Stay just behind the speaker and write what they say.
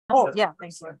Oh, yeah,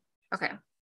 thank you. Okay.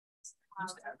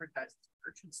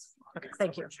 Okay,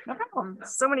 thank you. No problem.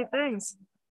 So many things.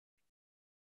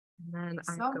 And then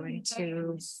I'm going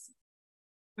to.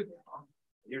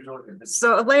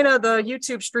 So Elena, the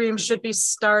YouTube stream should be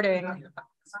starting.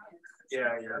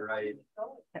 Yeah, you're right.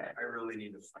 Okay. I really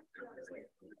need to find it.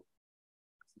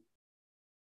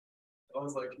 I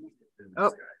was like,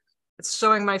 oh, it's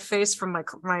showing my face from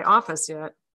my office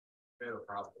yet. No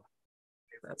problem.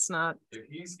 That's not. If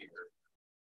he's here.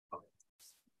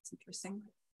 It's interesting.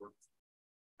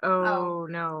 Oh,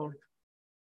 no.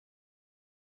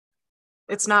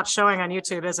 It's not showing on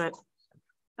YouTube, is it?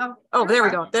 Oh, there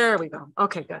we go. There we go.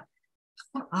 Okay, good.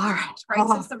 All right.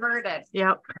 Crisis averted.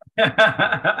 Yep.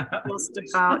 Just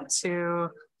about to.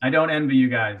 I don't envy you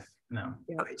guys. No.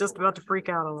 Yep, just about to freak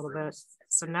out a little bit.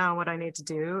 So now what I need to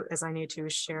do is I need to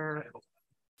share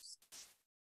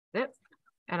it.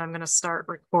 And I'm going to start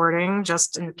recording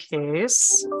just in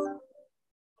case.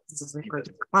 This is record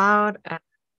to cloud. And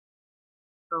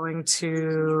going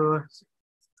to,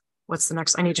 what's the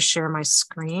next? I need to share my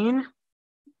screen.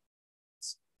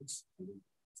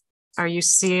 Are you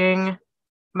seeing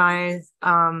my,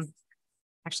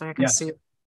 actually I can see,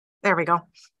 there we go.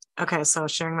 Okay, so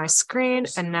sharing my screen,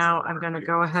 and now I'm going to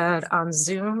go ahead on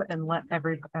Zoom and let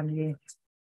everybody.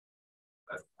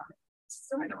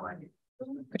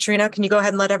 Katrina, can you go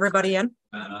ahead and let everybody in?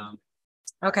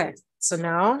 Okay, so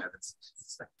now.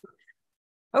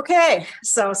 Okay,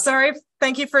 so sorry.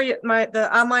 Thank you for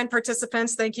the online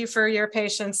participants. Thank you for your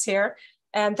patience here.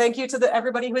 And thank you to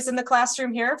everybody who's in the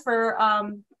classroom here for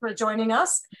joining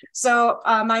us. So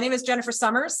my name is Jennifer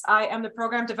Summers. I am the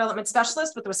Program Development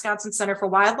Specialist with the Wisconsin Center for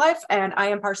Wildlife, and I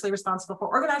am partially responsible for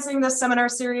organizing this seminar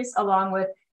series along with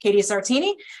Katie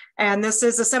Sartini. And this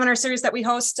is a seminar series that we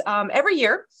host every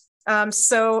year.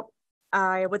 So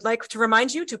I would like to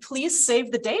remind you to please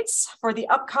save the dates for the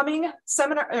upcoming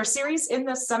seminar or series in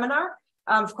this seminar.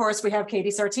 Of course, we have Katie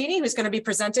Sartini, who's going to be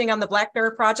presenting on the Black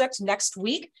Bear Project next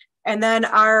week. And then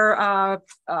our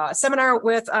seminar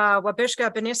with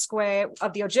Wabishka Beniskwe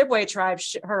of the Ojibwe tribe,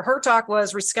 her talk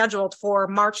was rescheduled for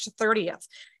March 30th.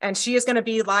 And she is going to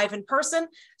be live in person.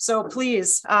 So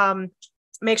please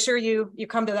make sure you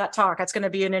come to that talk. It's going to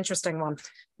be an interesting one.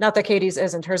 Not that Katie's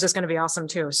isn't. Hers is going to be awesome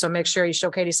too. So make sure you show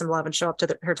Katie some love and show up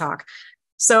to her talk.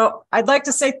 So I'd like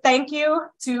to say thank you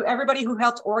to everybody who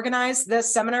helped organize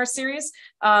this seminar series.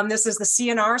 This is the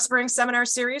CNR Spring Seminar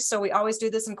Series. So we always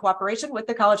do this in cooperation with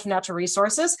the College of Natural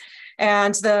Resources.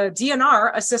 And the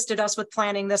DNR assisted us with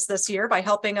planning this year by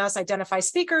helping us identify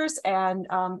speakers. And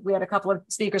we had a couple of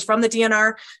speakers from the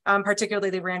DNR,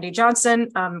 particularly Randy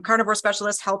Johnson, carnivore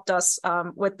specialist, helped us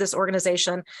with this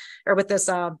organization or with this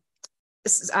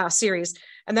series.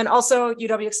 And then also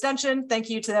UW Extension, thank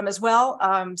you to them as well.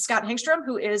 Scott Hingstrom,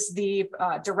 who is the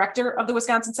director of the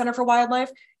Wisconsin Center for Wildlife.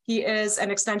 He is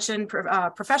an extension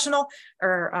professional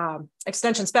or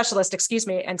extension specialist, excuse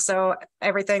me. And so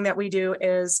everything that we do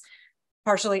is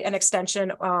partially an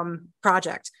extension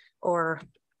project.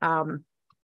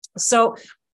 So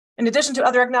in addition to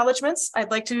other acknowledgements,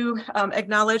 I'd like to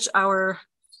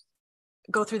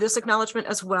go through this acknowledgement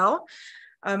as well.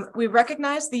 We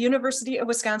recognize the University of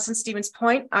Wisconsin-Stevens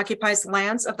Point occupies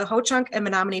lands of the Ho-Chunk and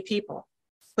Menominee people.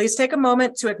 Please take a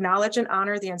moment to acknowledge and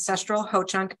honor the ancestral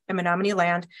Ho-Chunk and Menominee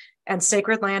land and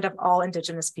sacred land of all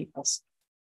Indigenous peoples.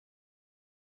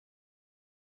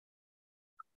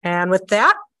 And with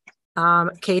that,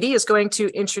 Katie is going to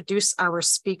introduce our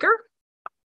speaker.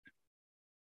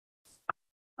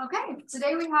 Okay,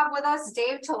 today we have with us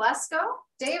Dave Telesco.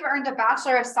 Dave earned a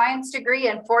Bachelor of Science degree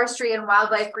in Forestry and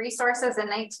Wildlife Resources in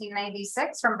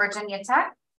 1996 from Virginia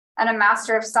Tech and a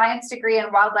Master of Science degree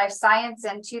in Wildlife Science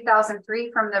in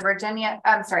 2003 from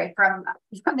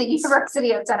the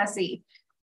University of Tennessee.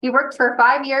 He worked for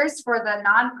 5 years for the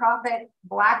nonprofit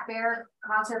Black Bear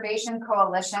Conservation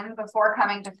Coalition before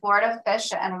coming to Florida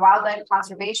Fish and Wildlife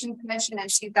Conservation Commission in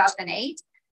 2008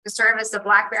 to serve as the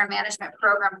Black Bear Management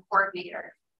Program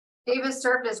Coordinator. Davis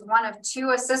served as one of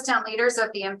 2 assistant leaders of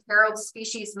the Imperiled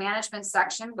Species Management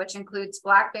Section, which includes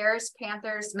black bears,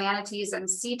 panthers, manatees, and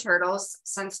sea turtles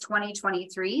since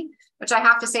 2023, which I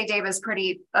have to say, Dave,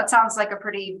 that sounds like a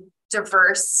pretty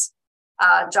diverse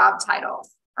job title,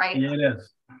 right? Yeah, it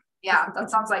is. Yeah,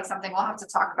 that sounds like something we'll have to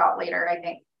talk about later, I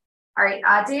think. All right,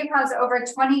 Dave has over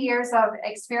 20 years of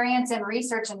experience in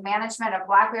research and management of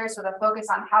black bears with a focus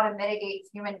on how to mitigate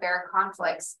human-bear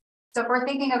conflicts. So if we're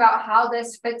thinking about how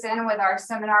this fits in with our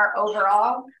seminar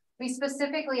overall, we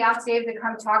specifically asked Dave to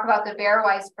come talk about the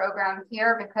BearWise program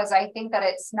here because I think that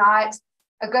it's not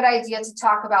a good idea to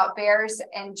talk about bears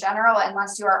in general,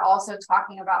 unless you are also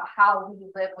talking about how we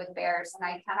live with bears. And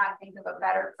I cannot think of a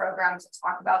better program to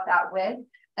talk about that with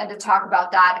than to talk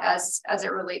about that as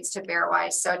it relates to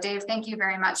BearWise. So Dave, thank you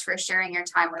very much for sharing your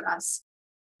time with us.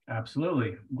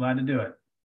 Absolutely. Glad to do it.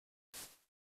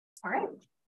 All right.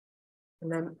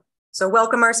 And then, so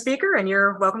welcome our speaker, and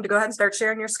you're welcome to go ahead and start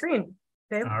sharing your screen.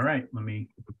 Dave? All right, let me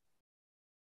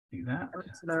do that.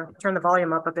 Turn the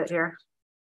volume up a bit here.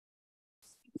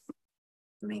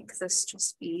 Make this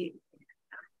just be,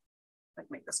 Like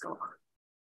make this go on.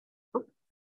 oh,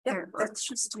 there, let's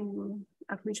just do,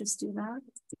 if we just do that.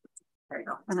 There you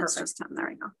go. And it's just done, there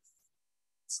we go.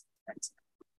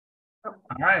 All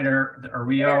right, are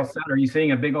we all set? Are you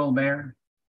seeing a big old bear?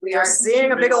 We are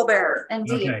seeing a big old bear.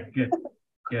 Indeed. Okay, good,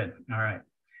 good. All right.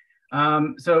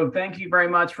 So thank you very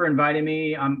much for inviting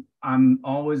me. I'm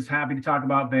always happy to talk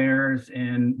about bears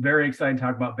and very excited to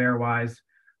talk about BearWise.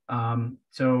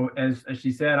 So as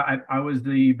she said, I was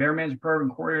the bear management program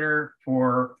coordinator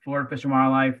for Florida Fish and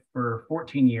Wildlife for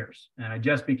 14 years, and I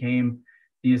just became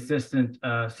the assistant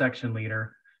section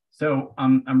leader. So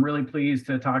I'm really pleased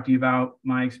to talk to you about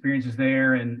my experiences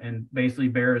there and basically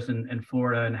bears in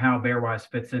Florida and how BearWise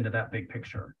fits into that big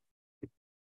picture.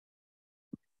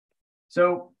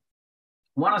 So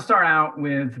I want to start out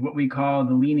with what we call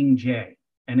the leaning jay,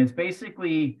 and it's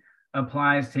basically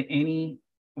applies to any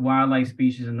wildlife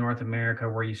species in North America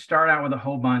where you start out with a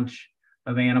whole bunch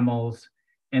of animals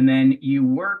and then you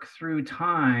work through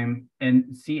time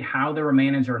and see how they were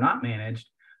managed or not managed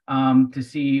to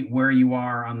see where you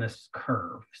are on this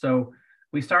curve. So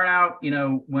we start out,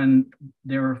 when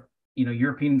there were,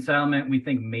 European settlement, we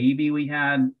think maybe we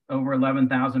had over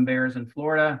 11,000 bears in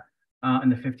Florida in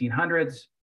the 1500s.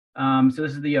 So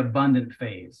this is the abundant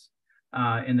phase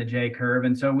in the J curve.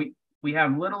 And so we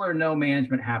have little or no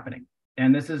management happening.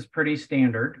 And this is pretty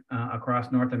standard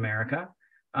across North America.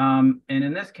 And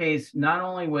in this case, not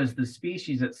only was the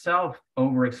species itself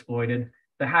overexploited,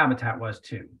 the habitat was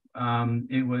too.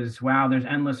 It was, wow, there's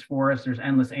endless forests, there's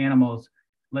endless animals.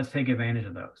 Let's take advantage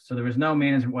of those. So there was no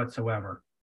management whatsoever.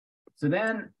 So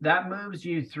then that moves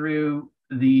you through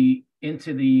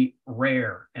into the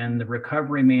rare and the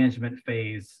recovery management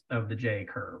phase of the J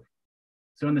curve.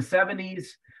 So in the 70s,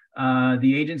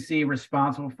 the agency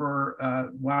responsible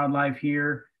for wildlife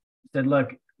here said,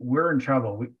 look, we're in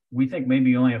trouble. We think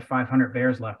maybe you only have 500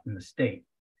 bears left in the state.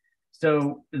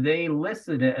 So they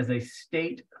listed it as a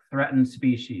state threatened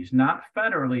species, not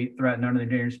federally threatened under the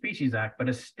Endangered Species Act, but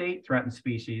a state threatened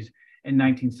species in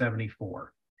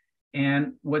 1974.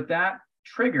 And what that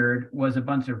triggered was a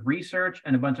bunch of research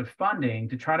and a bunch of funding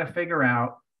to try to figure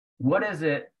out what is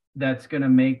it that's going to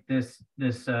make this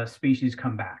species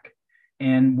come back.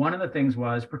 And one of the things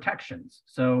was protections.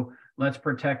 So let's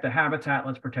protect the habitat,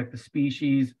 let's protect the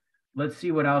species, let's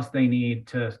see what else they need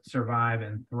to survive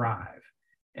and thrive.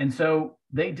 And so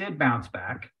they did bounce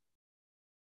back.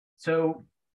 So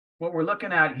what we're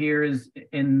looking at here is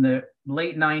in the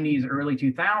late 90s, early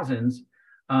 2000s,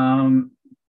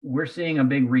 we're seeing a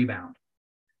big rebound.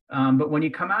 But when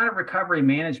you come out of recovery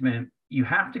management, you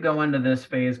have to go into this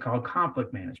phase called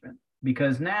conflict management,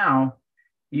 because now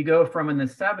you go from in the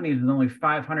 70s with only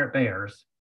 500 bears.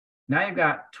 Now you've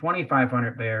got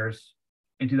 2,500 bears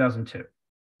in 2002.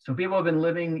 So people have been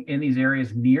living in these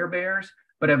areas near bears,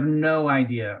 but have no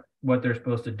idea what they're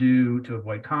supposed to do to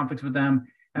avoid conflicts with them.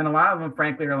 And a lot of them,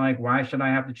 frankly, are like, why should I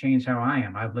have to change how I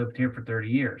am? I've lived here for 30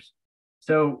 years.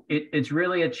 So it's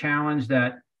really a challenge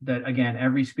that again,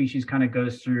 every species kind of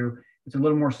goes through. It's a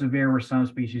little more severe with some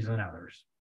species than others.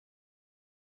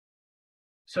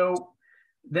 So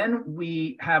then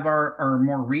we have our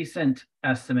more recent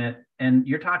estimate, and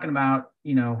you're talking about,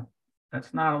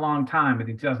 that's not a long time,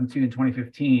 between 2002 and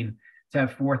 2015, to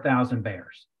have 4,000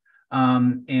 bears.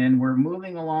 And we're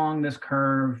moving along this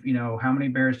curve, how many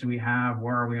bears do we have?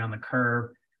 Where are we on the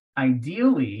curve?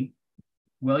 Ideally,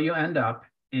 where you end up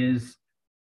is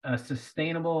a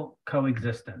sustainable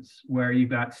coexistence where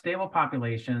you've got stable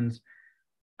populations,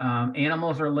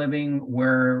 animals are living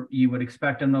where you would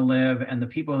expect them to live, and the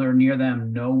people that are near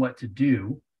them know what to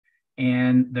do,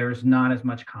 and there's not as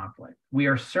much conflict. We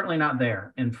are certainly not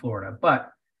there in Florida,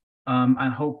 but I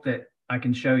hope that I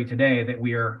can show you today that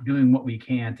we are doing what we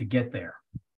can to get there.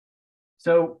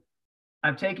 So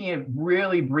I'm taking it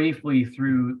really briefly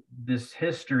through this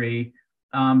history,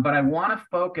 but I want to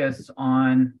focus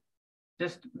on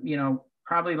just,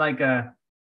 probably like a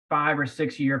 5 or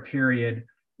 6 year period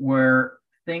where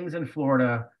things in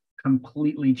Florida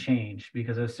completely changed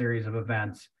because of a series of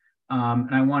events.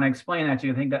 And I want to explain that to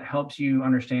you. I think that helps you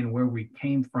understand where we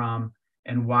came from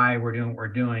and why we're doing what we're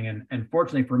doing. And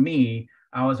fortunately for me,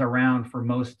 I was around for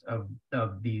most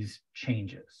of these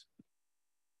changes.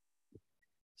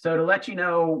 So to let you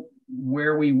know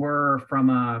where we were from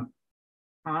a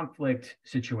conflict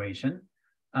situation,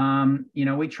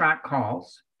 we track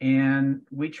calls, and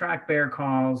we track bear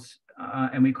calls,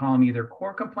 and we call them either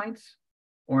core complaints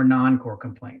or non-core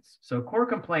complaints. So core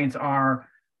complaints are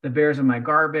the bears in my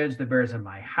garbage, the bears in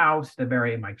my house, the bear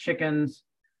ate my chickens.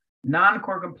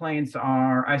 Non-core complaints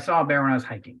are, I saw a bear when I was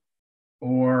hiking,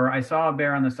 or I saw a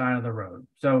bear on the side of the road.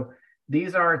 So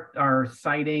these are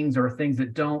sightings or things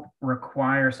that don't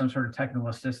require some sort of technical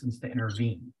assistance to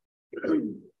intervene.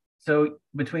 So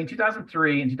between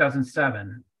 2003 and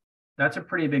 2007, that's a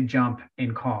pretty big jump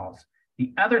in calls.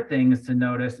 The other thing is to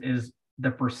notice is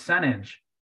the percentage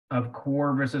of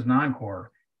core versus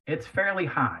non-core. It's fairly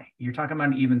high. You're talking about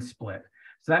an even split.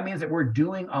 So that means that we're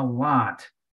doing a lot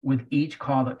with each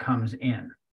call that comes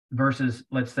in versus,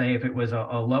 let's say, if it was a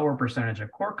lower percentage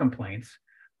of core complaints,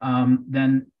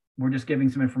 then we're just giving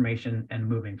some information and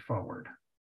moving forward.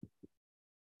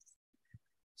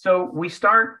 So we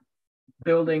start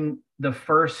building the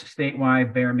first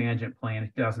statewide bear management plan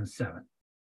in 2007.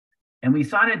 And we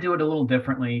decided to do it a little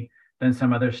differently than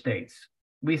some other states.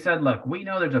 We said, look, we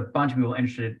know there's a bunch of people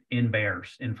interested in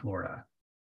bears in Florida.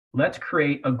 Let's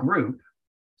create a group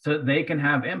so that they can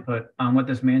have input on what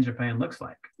this management plan looks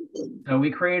like. So we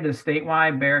created a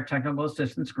statewide bear technical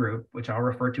assistance group, which I'll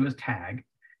refer to as TAG.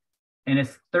 And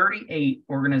it's 38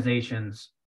 organizations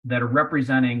that are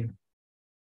representing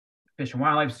Fish and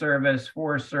Wildlife Service,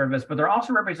 Forest Service, but they're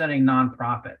also representing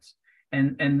nonprofits.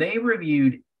 And they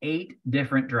reviewed 8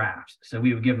 different drafts. So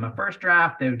we would give them a first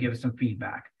draft, they would give us some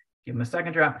feedback, give them a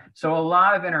second draft. So a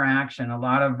lot of interaction, a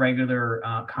lot of regular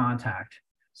contact.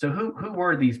 So who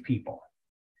were these people?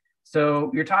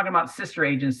 So you're talking about sister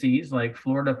agencies like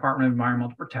Florida Department of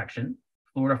Environmental Protection,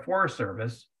 Florida Forest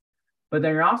Service, but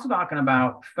then you're also talking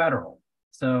about federal.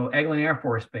 So Eglin Air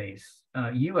Force Base,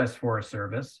 U.S. Forest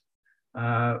Service,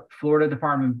 Florida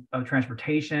Department of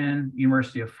Transportation,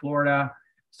 University of Florida.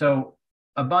 So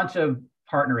a bunch of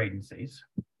partner agencies,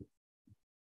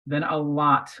 then a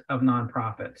lot of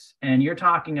nonprofits. And you're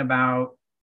talking about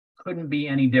couldn't be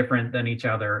any different than each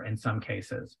other in some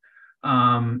cases.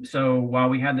 So while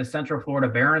we had the Central Florida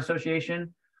Bear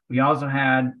Association, we also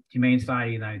had Humane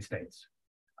Society of the United States.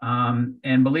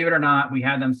 And believe it or not, we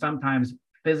had them sometimes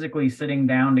physically sitting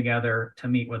down together to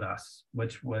meet with us,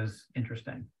 which was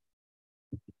interesting.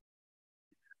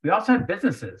 We also had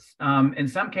businesses. In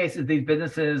some cases, these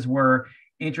businesses were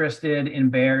interested in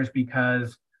bears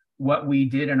because what we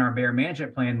did in our bear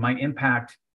management plan might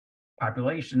impact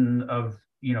population of,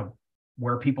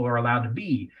 where people are allowed to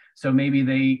be. So maybe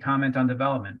they comment on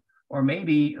development, or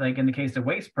maybe like in the case of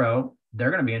Waste Pro, they're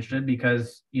going to be interested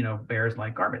because, bears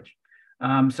like garbage.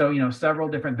 So, several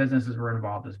different businesses were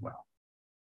involved as well.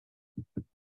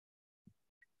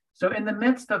 So in the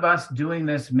midst of us doing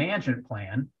this management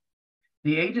plan,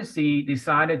 the agency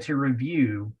decided to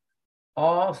review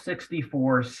all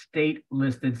 64 state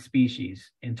listed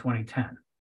species in 2010.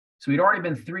 So we'd already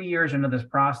been 3 years into this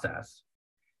process.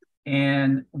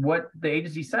 And what the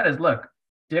agency said is, look,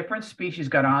 different species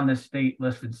got on this state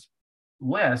listed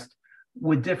list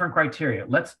with different criteria.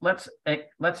 Let's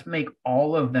make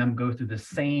all of them go through the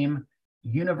same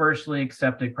universally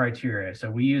accepted criteria.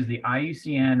 So we use the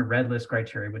IUCN Red List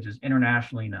criteria, which is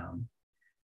internationally known.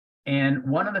 And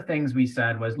one of the things we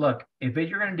said was, look, if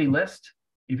you're going to delist,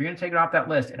 if you're going to take it off that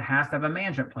list, it has to have a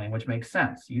management plan, which makes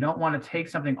sense. You don't want to take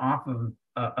something off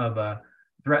of a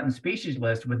threatened species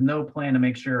list with no plan to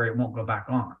make sure it won't go back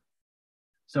on.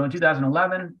 So in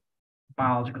 2011,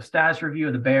 biological status review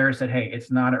of the bear said, hey,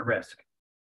 it's not at risk.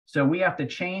 So we have to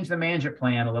change the management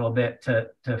plan a little bit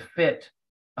to fit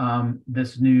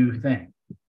this new thing.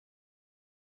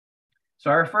 So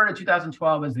I refer to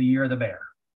 2012 as the year of the bear,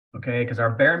 okay? Because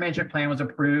our bear management plan was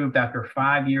approved after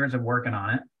 5 years of working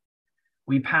on it.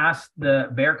 We passed the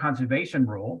bear conservation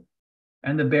rule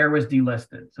and the bear was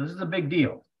delisted. So this is a big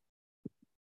deal.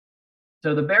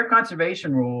 So the bear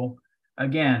conservation rule,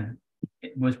 again,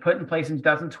 it was put in place in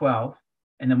 2012,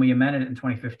 and then we amended it in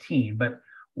 2015. But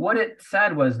what it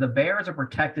said was the bear is a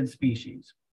protected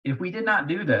species. If we did not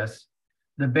do this,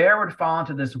 the bear would fall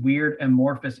into this weird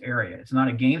amorphous area. It's not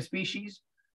a game species,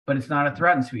 but it's not a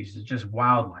threatened species. It's just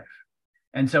wildlife.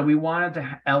 And so we wanted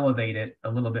to elevate it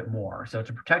a little bit more. So it's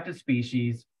a protected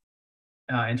species.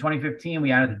 In 2015,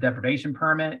 we added the depredation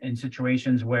permit in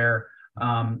situations where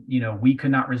we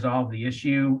could not resolve the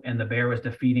issue and the bear was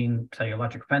defeating, say,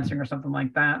 electric fencing or something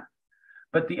like that.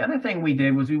 But the other thing we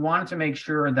did was we wanted to make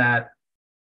sure that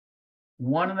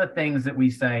one of the things that we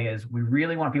say is we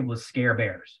really want people to scare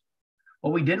bears.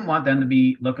 Well, we didn't want them to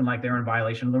be looking like they're in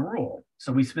violation of the rule.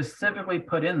 So we specifically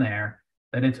put in there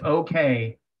that it's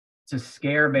okay to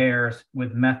scare bears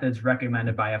with methods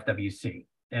recommended by FWC.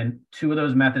 And two of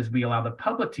those methods we allow the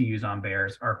public to use on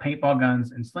bears are paintball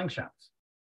guns and slingshots.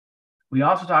 We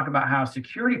also talk about how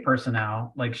security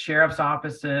personnel, like sheriff's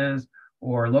offices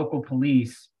or local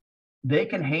police, they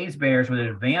can haze bears with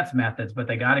advanced methods, but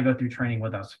they got to go through training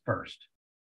with us first.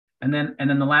 And then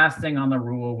the last thing on the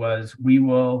rule was we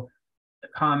will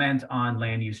comment on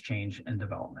land use change and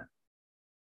development.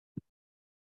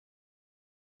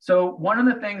 So one of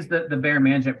the things that the bear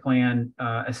management plan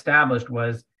established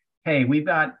was, hey, we've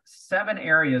got 7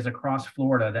 areas across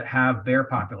Florida that have bear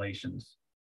populations.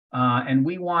 And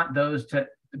we want those to,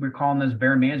 we're calling those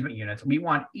bear management units. We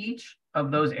want each of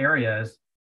those areas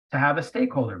to have a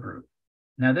stakeholder group.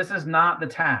 Now, this is not the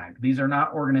tag. These are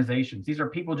not organizations. These are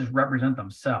people just represent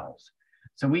themselves.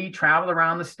 So we traveled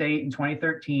around the state in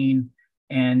 2013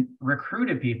 and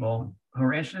recruited people who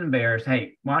are interested in bears.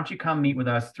 Hey, why don't you come meet with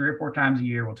us 3 or 4 times a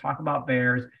year? We'll talk about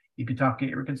bears. You can get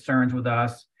your concerns with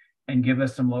us and give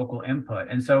us some local input.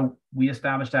 And so we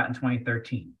established that in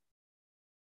 2013.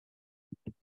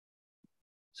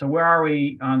 So where are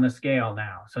we on the scale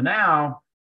now? So now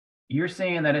you're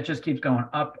seeing that it just keeps going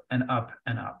up and up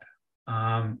and up.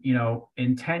 You know,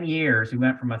 in 10 years, we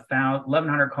went from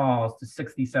 1,100 calls to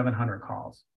 6,700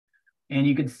 calls. And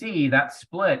you can see that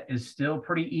split is still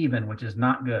pretty even, which is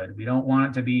not good. We don't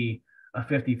want it to be a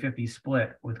 50-50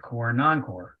 split with core and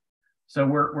non-core. So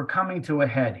we're coming to a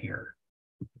head here.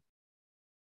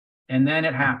 And then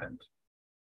it happened.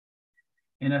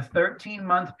 In a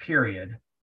 13-month period,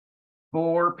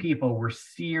 4 people were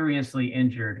seriously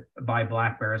injured by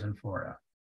black bears in Florida.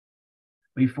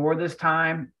 Before this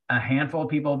time, a handful of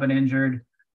people have been injured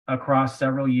across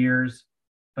several years,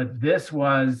 but this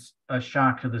was a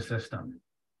shock to the system.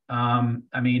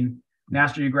 I mean,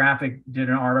 National Geographic did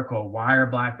an article, why are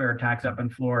black bear attacks up in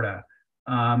Florida?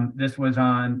 This was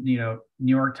on, you know,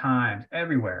 New York Times,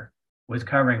 everywhere was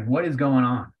covering what is going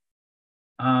on.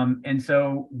 And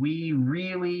so we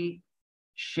really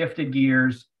shifted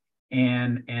gears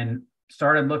and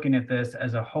started looking at this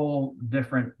as a whole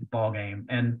different ballgame.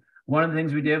 And one of the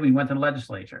things we did, we went to the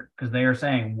legislature because they are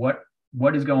saying, what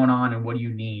is going on and what do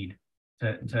you need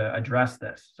to address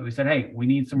this? So we said, hey, we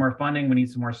need some more funding. We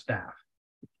need some more staff.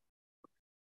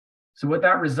 So what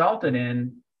that resulted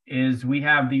in is we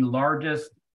have the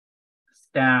largest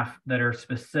staff that are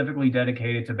specifically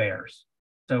dedicated to bears.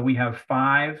 So we have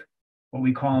 5, what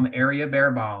we call them area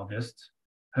bear biologists,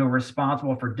 who are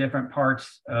responsible for different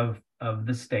parts of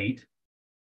the state.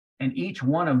 And each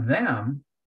one of them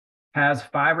has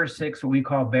 5 or 6 what we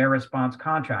call bear response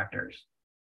contractors.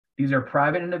 These are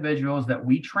private individuals that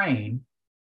we train.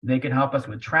 They can help us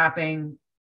with trapping,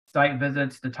 site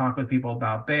visits to talk with people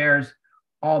about bears,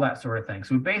 all that sort of thing.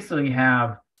 So we basically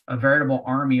have a veritable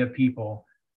army of people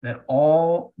that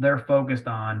all they're focused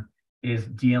on is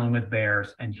dealing with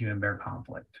bears and human-bear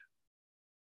conflict.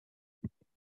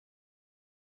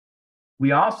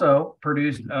 We also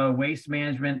produced a waste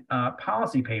management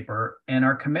policy paper, and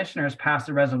our commissioners passed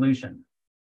a resolution.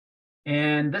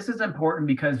 And this is important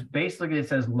because basically it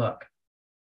says, look,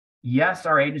 yes,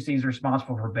 our agency is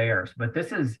responsible for bears, but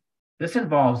this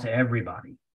involves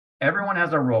everybody. Everyone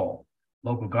has a role.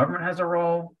 Local government has a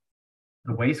role,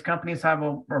 the waste companies have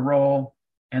a role,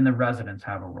 and the residents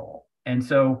have a role. And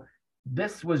so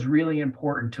this was really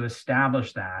important to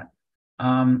establish that.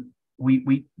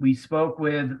 We spoke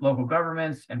with local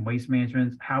governments and waste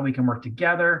management, how we can work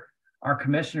together. Our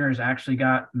commissioners actually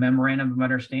got memorandum of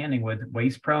understanding with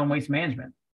Waste Pro and Waste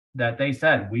Management that they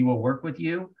said, we will work with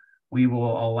you. We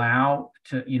will allow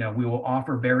to, you know, we will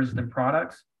offer bear resistant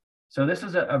products. So this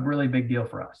is a really big deal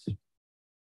for us.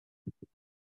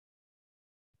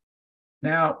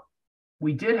 Now,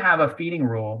 we did have a feeding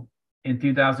rule in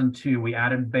 2002. We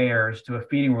added bears to a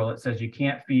feeding rule that says you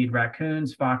can't feed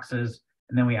raccoons, foxes,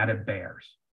 and then we added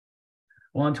bears.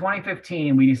 Well, in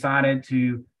 2015, we decided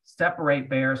to separate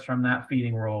bears from that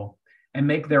feeding rule and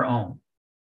make their own.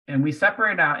 And we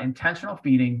separated out intentional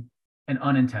feeding and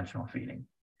unintentional feeding.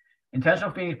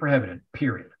 Intentional feeding is prohibited,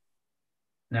 period.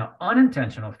 Now,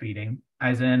 unintentional feeding,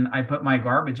 as in I put my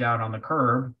garbage out on the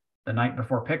curb the night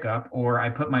before pickup, or I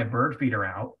put my bird feeder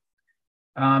out,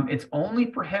 it's only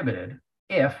prohibited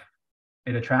if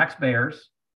it attracts bears,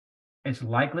 it's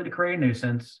likely to create a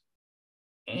nuisance,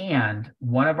 and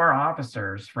one of our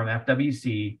officers from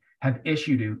FWC have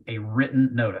issued a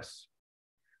written notice.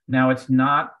 Now, it's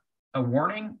not a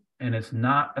warning and it's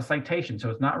not a citation, so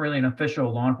it's not really an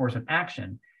official law enforcement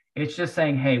action. It's just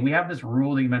saying, hey, we have this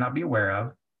rule that you may not be aware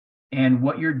of, and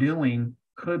what you're doing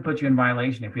could put you in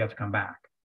violation if we have to come back.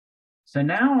 So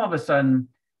now all of a sudden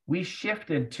we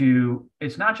shifted to,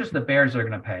 it's not just the bears that are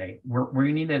going to pay.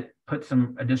 We need to put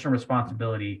some additional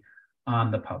responsibility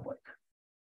on the public.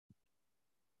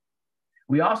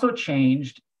 We also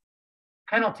changed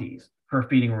penalties for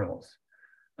feeding rules.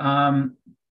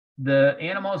 The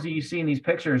animals that you see in these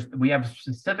pictures, we have a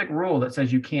specific rule that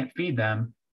says you can't feed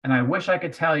them. And I wish I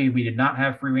could tell you we did not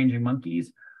have free-ranging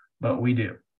monkeys, but we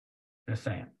do. Just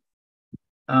saying.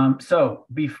 So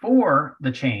before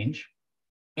the change,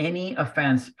 any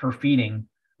offense for feeding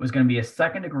was going to be a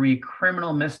second-degree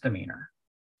criminal misdemeanor.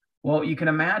 Well, you can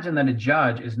imagine that a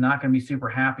judge is not going to be super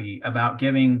happy about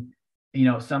giving,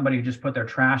 somebody who just put their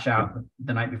trash out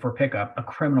the night before pickup a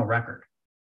criminal record.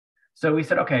 So we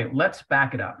said, okay, let's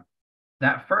back it up.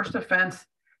 That first offense,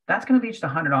 that's going to be just a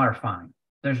 $100 fine.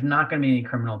 There's not going to be any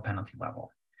criminal penalty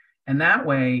level. And that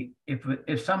way,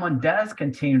 if someone does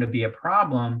continue to be a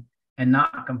problem and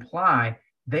not comply,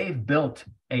 they've built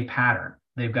a pattern.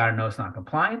 They've got a notice of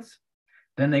non-compliance.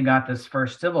 Then they got this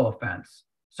first civil offense.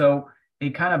 So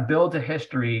it kind of builds a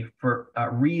history for a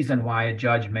reason why a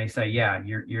judge may say, yeah,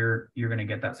 you're going to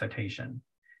get that citation.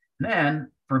 And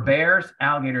then for bears,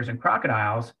 alligators, and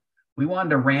crocodiles, we wanted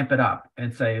to ramp it up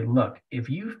and say, look, if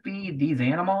you feed these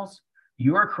animals,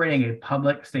 you are creating a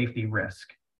public safety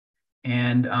risk.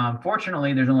 And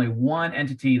fortunately, there's only one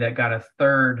entity that got a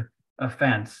third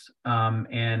offense,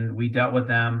 and we dealt with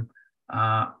them.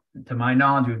 To my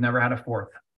knowledge, we've never had a fourth,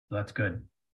 so that's good.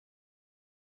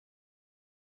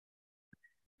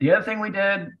 The other thing we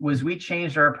did was we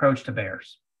changed our approach to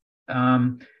bears.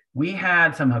 We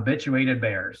had some habituated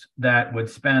bears that would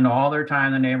spend all their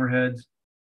time in the neighborhoods,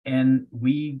 and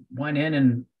we went in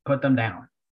and put them down.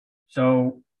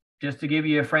 So just to give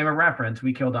you a frame of reference,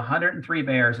 we killed 103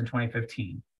 bears in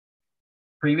 2015.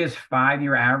 Previous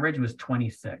 5-year average was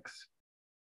 26.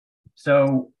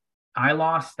 So I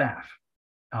lost staff,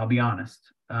 I'll be honest.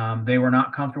 They were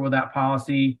not comfortable with that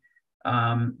policy,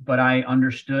 but I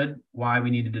understood why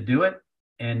we needed to do it.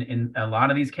 And in a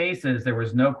lot of these cases, there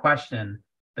was no question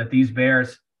that these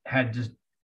bears had just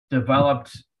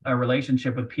developed a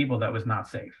relationship with people that was not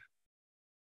safe.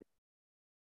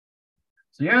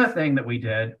 So the other thing that we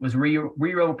did was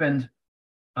reopened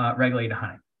regulated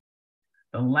hunting.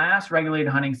 The last regulated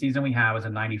hunting season we had was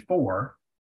in '94.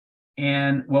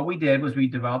 And what we did was we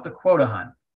developed a quota hunt.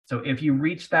 So if you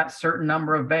reached that certain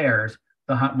number of bears,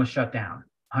 the hunt was shut down.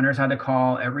 Hunters had to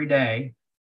call every day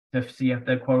to see if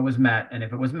the quota was met. And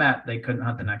if it was met, they couldn't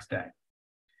hunt the next day.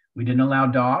 We didn't allow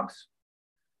dogs.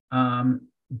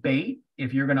 Bait,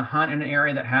 if you're going to hunt in an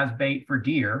area that has bait for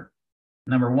deer,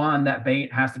 number one, that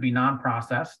bait has to be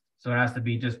non-processed. So it has to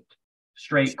be just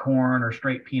straight corn or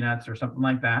straight peanuts or something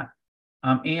like that.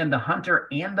 And the hunter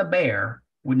and the bear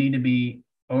would need to be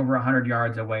over 100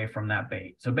 yards away from that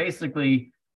bait. So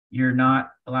basically, you're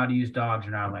not allowed to use dogs,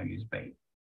 you're not allowed to use bait.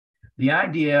 The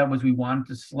idea was we wanted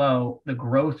to slow the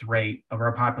growth rate of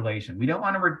our population. We don't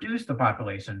want to reduce the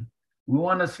population. We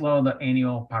want to slow the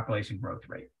annual population growth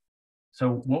rate.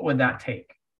 So what would that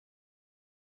take?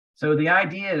 So the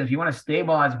idea is if you want to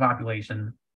stabilize the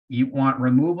population, you want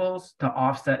removals to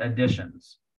offset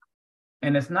additions.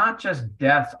 And it's not just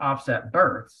deaths offset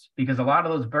births, because a lot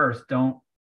of those births don't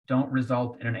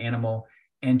result in an animal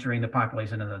entering the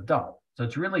population as an adult. So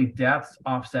it's really deaths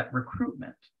offset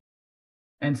recruitment.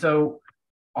 And so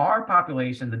our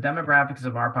population, the demographics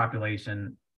of our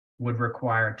population would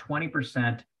require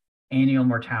 20% annual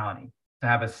mortality to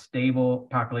have a stable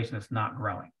population that's not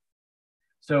growing.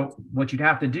 So what you'd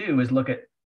have to do is look at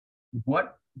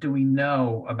what do we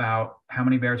know about how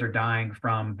many bears are dying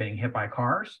from being hit by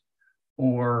cars,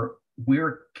 or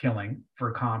we're killing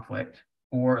for conflict,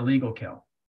 or illegal kill.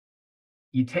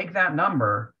 You take that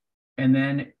number and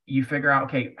then you figure out,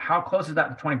 okay, how close is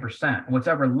that to 20%? What's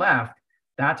ever left,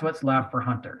 that's what's left for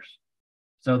hunters.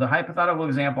 So the hypothetical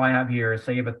example I have here is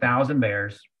say you have 1,000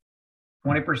 bears,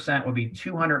 20% would be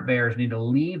 200 bears need to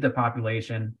leave the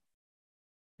population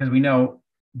because we know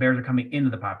bears are coming into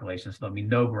the population, so there'll be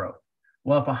no growth.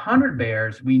 Well, if 100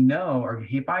 bears we know are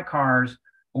hit by cars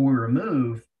or we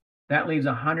remove, that leaves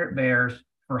 100 bears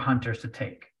for hunters to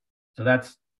take. So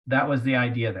that was the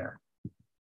idea there.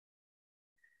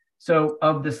 So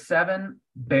of the 7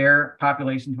 bear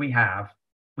populations we have,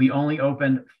 we only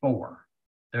opened 4.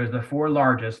 There's the 4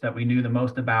 largest that we knew the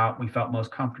most about, we felt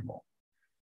most comfortable.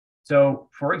 So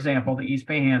for example, the East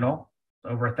Panhandle,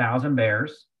 over 1,000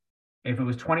 bears. If it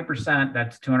was 20%,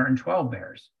 that's 212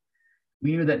 bears.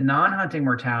 We knew that non-hunting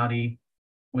mortality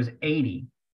was 80.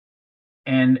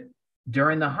 And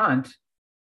during the hunt,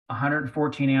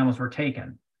 114 animals were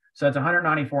taken. So that's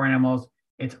 194 animals.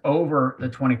 It's over the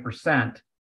 20%,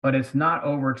 but it's not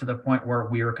over to the point where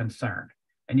we were concerned.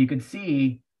 And you could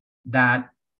see that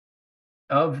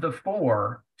of the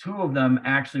 4, 2 of them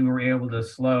actually were able to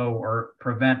slow or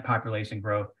prevent population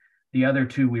growth. The other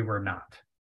 2 we were not.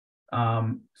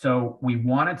 So we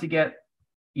wanted to get,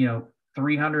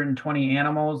 320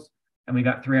 animals, and we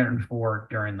got 304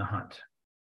 during the hunt.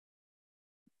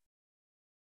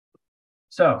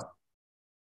 So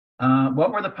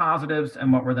what were the positives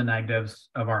and what were the negatives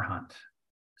of our hunt?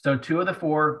 So 2 of the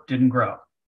 4 didn't grow.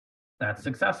 That's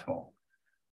successful.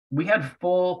 We had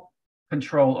full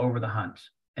control over the hunt,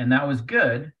 and that was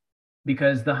good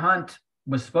because the hunt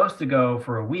was supposed to go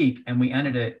for a week and we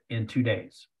ended it in 2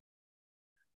 days.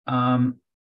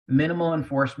 Minimal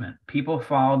enforcement. People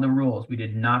followed the rules. We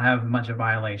did not have much of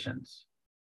violations.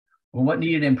 Well, what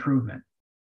needed improvement?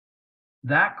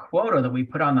 That quota that we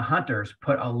put on the hunters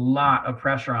put a lot of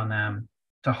pressure on them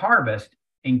to harvest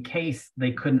in case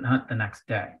they couldn't hunt the next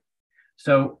day.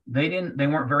 So they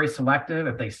weren't very selective.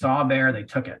 If they saw a bear, they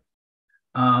took it.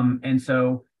 And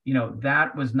so,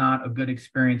 that was not a good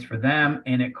experience for them.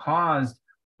 And it caused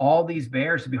all these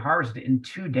bears to be harvested in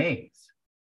 2 days.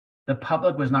 The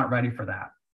public was not ready for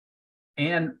that.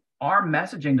 And our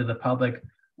messaging to the public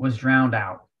was drowned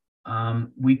out.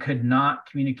 We could not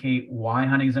communicate why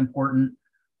hunting is important,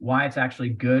 why it's actually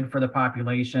good for the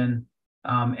population.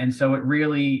 And so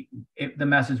the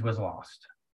message was lost.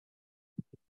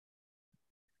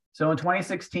 So in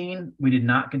 2016, we did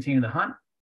not continue the hunt.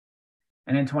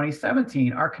 And in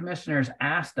 2017, our commissioners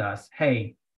asked us,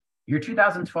 hey, your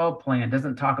 2012 plan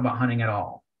doesn't talk about hunting at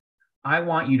all. I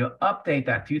want you to update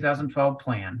that 2012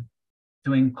 plan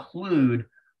to include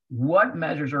what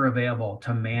measures are available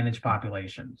to manage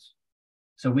populations.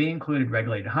 So we included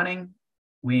regulated hunting.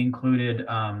 We included,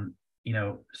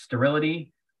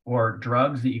 sterility or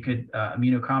drugs that you could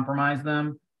immunocompromise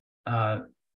them,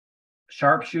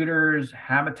 sharpshooters,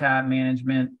 habitat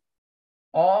management,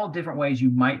 all different ways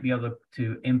you might be able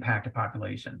to impact a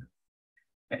population.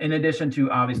 In addition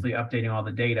to obviously updating all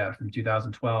the data from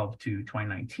 2012 to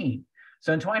 2019.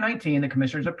 So in 2019, the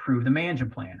commissioners approved the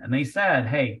management plan and they said,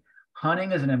 hey,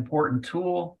 hunting is an important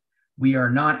tool. We are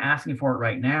not asking for it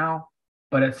right now,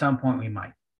 but at some point we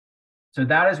might. So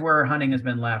that is where hunting has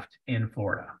been left in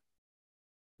Florida.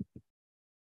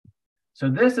 So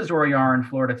this is where we are in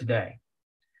Florida today.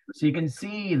 So you can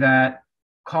see that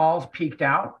calls peaked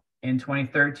out in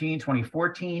 2013,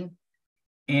 2014,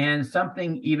 and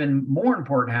something even more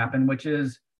important happened, which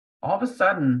is all of a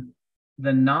sudden,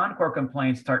 the non-core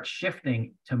complaints start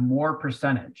shifting to more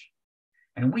percentage.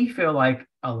 And we feel like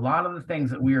a lot of the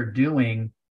things that we are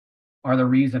doing are the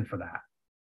reason for that.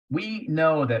 We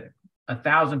know that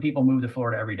 1,000 people move to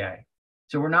Florida every day.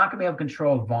 So we're not going to be able to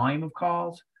control volume of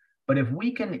calls, but if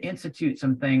we can institute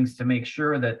some things to make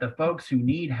sure that the folks who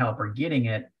need help are getting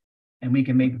it, and we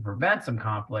can maybe prevent some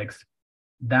conflicts,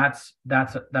 that's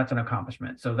an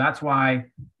accomplishment. So that's why,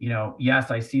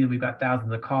 yes, I see that we've got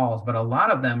thousands of calls, but a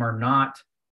lot of them are not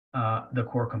the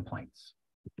core complaints.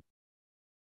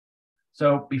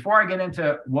 So before I get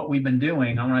into what we've been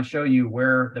doing, I want to show you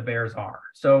where the bears are.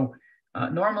 So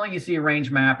normally you see a range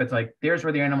map. It's like, there's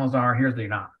where the animals are, here's where they're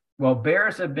not. Well,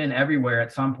 bears have been everywhere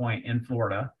at some point in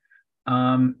Florida.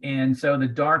 And so the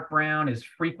dark brown is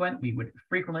frequent. We would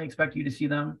frequently expect you to see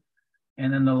them.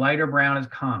 And then the lighter brown is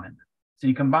common. So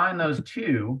you combine those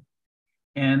two,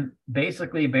 and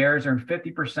basically bears are in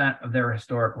 50% of their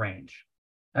historic range.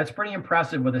 That's pretty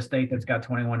impressive with a state that's got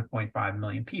 21.5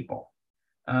 million people.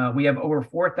 We have over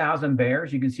 4,000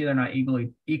 bears. You can see they're not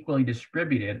equally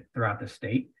distributed throughout the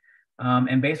state.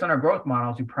 And based on our growth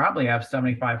models, we probably have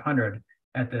 7,500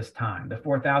 at this time. The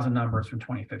 4,000 numbers from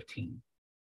 2015.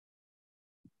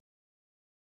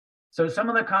 So some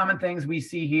of the common things we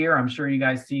see here, I'm sure you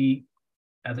guys see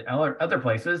at other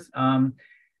places.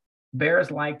 Bears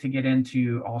like to get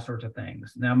into all sorts of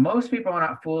things. Now, most people are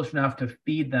not foolish enough to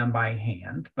feed them by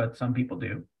hand, but some people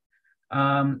do.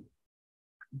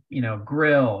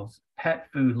 Grills, pet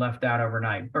food left out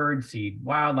overnight, bird seed,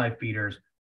 wildlife feeders,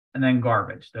 and then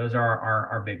garbage. Those are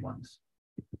our big ones.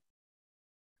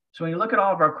 So when you look at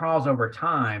all of our calls over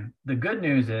time, the good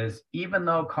news is, even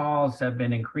though calls have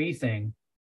been increasing,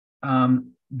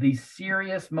 the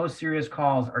most serious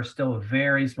calls are still a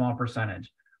very small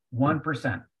percentage.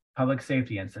 1% public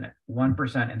safety incident,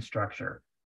 1% in structure,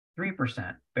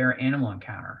 3% bear animal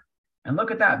encounter. And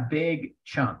look at that big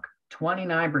chunk,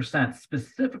 29%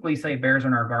 specifically say bears are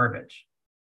in our garbage.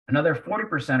 Another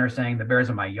 40% are saying the bears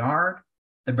in my yard,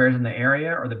 the bears in the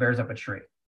area, or the bears up a tree.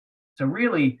 So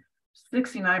really,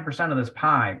 69% of this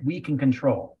pie we can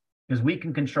control, because we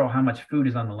can control how much food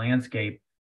is on the landscape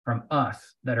from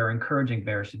us that are encouraging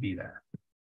bears to be there.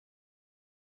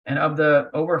 And of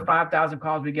the over 5,000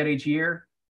 calls we get each year,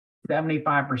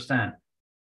 75%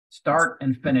 start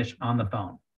and finish on the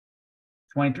phone.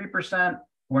 23%,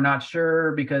 we're not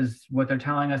sure because what they're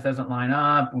telling us doesn't line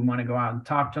up. We want to go out and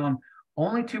talk to them.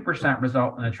 Only 2%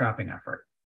 result in a trapping effort.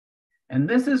 And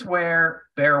this is where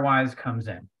BearWise comes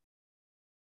in.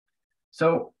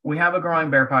 So we have a growing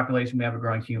bear population, we have a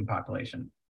growing human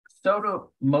population. So do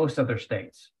most other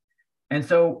states. And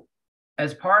so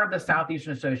as part of the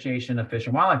Southeastern Association of Fish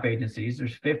and Wildlife Agencies,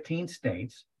 there's 15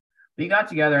 states. We got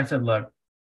together and said, look,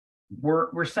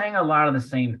 we're saying a lot of the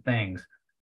same things.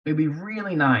 It'd be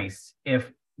really nice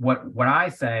if what I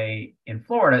say in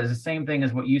Florida is the same thing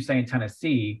as what you say in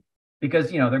Tennessee,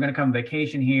 because they're going to come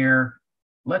vacation here.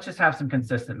 Let's just have some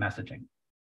consistent messaging.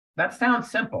 That sounds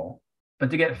simple,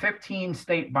 but to get 15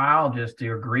 state biologists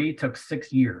to agree took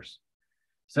 6 years.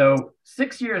 So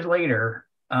 6 years later,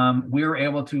 we were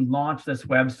able to launch this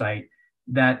website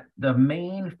that the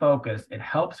main focus, it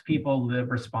helps people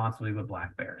live responsibly with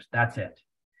black bears. That's it.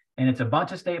 And it's a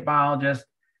bunch of state biologists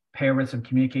paired with some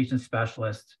communication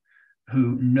specialists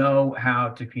who know how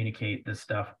to communicate this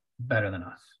stuff better than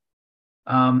us.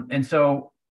 And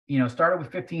so, started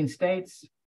with 15 states.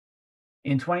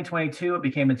 In 2022, it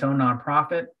became its own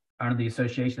nonprofit under the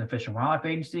Association of Fish and Wildlife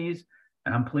Agencies.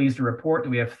 And I'm pleased to report that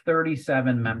we have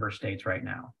 37 member states right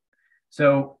now.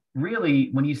 So really,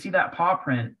 when you see that paw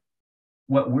print,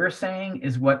 what we're saying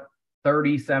is what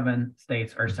 37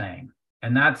 states are saying.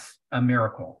 And that's a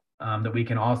miracle, that we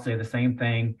can all say the same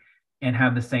thing and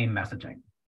have the same messaging.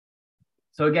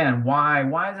 So again,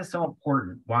 why is this so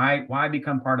important? Why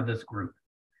become part of this group?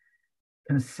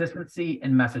 Consistency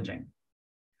in messaging.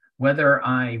 Whether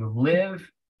I live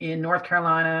in North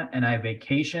Carolina and I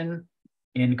vacation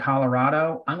in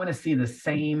Colorado, I'm going to see the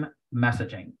same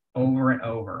messaging over and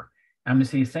over. I'm going to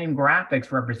see the same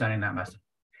graphics representing that message.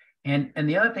 And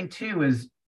the other thing too is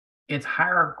it's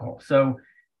hierarchical. So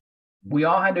we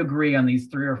all had to agree on these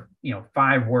 3 or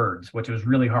 5 words, which was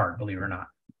really hard, believe it or not.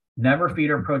 Never feed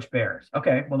or approach bears.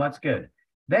 Okay, well, that's good.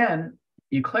 Then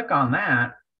you click on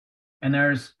that, and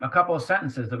there's a couple of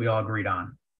sentences that we all agreed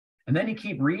on. And then you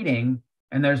keep reading,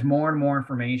 and there's more and more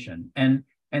information. And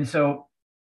so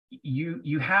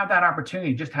you have that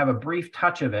opportunity to just have a brief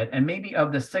touch of it. And maybe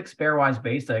of the 6 BearWise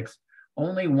basics,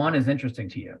 only 1 is interesting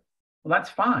to you. Well, that's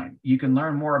fine. You can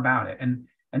learn more about it. And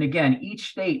again,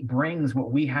 each state brings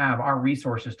what we have, our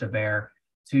resources to bear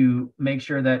to make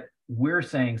sure that we're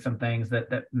saying some things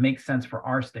that make sense for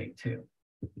our state too.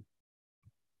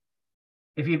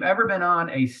 If you've ever been on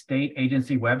a state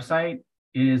agency website,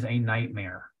 it is a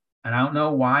nightmare. And I don't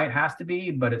know why it has to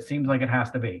be, but it seems like it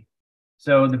has to be.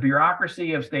 So the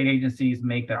bureaucracy of state agencies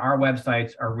make that our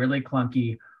websites are really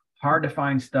clunky, hard to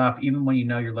find stuff, even when you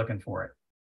know you're looking for it.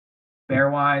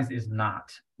 BearWise is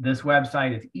not. This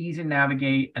website is easy to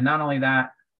navigate. And not only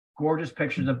that, gorgeous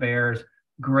pictures of bears,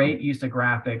 great use of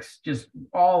graphics, just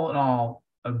all in all,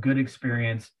 a good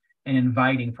experience and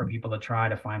inviting for people to try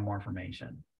to find more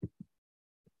information.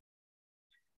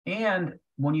 And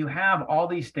when you have all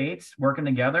these states working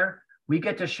together, we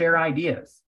get to share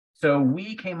ideas. So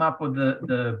we came up with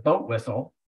the boat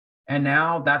whistle, and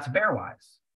now that's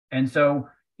BearWise. And so,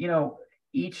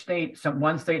 each state,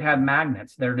 one state had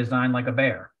magnets that are designed like a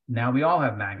bear. Now we all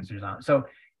have magnets designed. So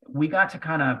we got to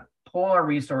kind of pull our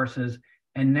resources,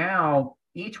 and now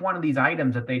each one of these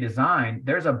items that they designed,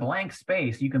 there's a blank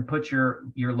space. You can put your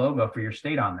logo for your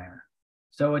state on there.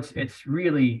 So it's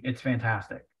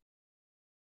fantastic.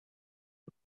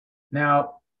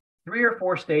 Now, 3 or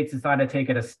 4 states decided to take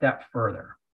it a step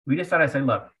further. We decided to say,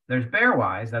 look, there's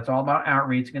BearWise, that's all about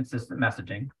outreach, consistent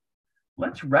messaging.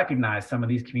 Let's recognize some of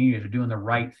these communities are doing the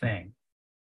right thing.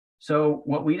 So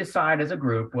what we decided as a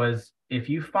group was, if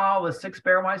you follow the 6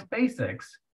 BearWise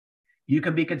basics, you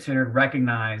can be considered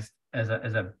recognized as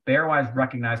a BearWise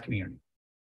recognized community.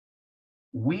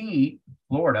 We,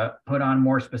 Florida, put on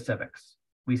more specifics.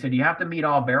 We said, you have to meet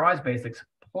all BearWise basics,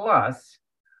 plus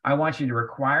I want you to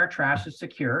require trash is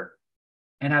secure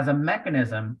and has a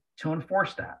mechanism to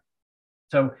enforce that.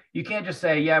 So you can't just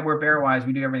say, yeah, we're BearWise,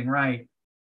 we do everything right.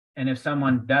 And if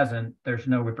someone doesn't, there's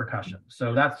no repercussions.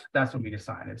 So that's what we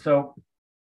decided. So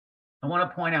I want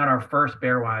to point out our first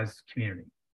BearWise community.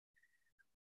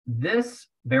 This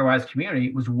BearWise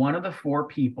community was one of the 4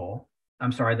 people,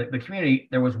 the community,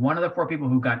 there was one of the 4 people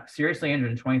who got seriously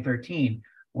injured in 2013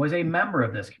 was a member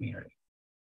of this community.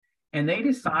 And they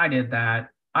decided that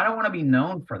I don't want to be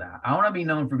known for that. I want to be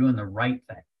known for doing the right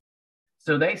thing.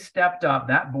 So they stepped up,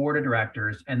 that board of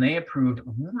directors, and they approved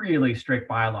really strict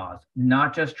bylaws,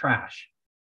 not just trash,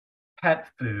 pet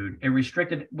food. It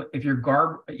restricted, if your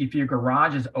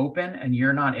garage is open and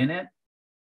you're not in it,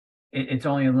 it's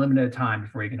only a limited time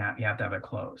before you have to have it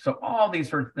closed. So all these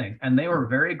sorts of things. And they were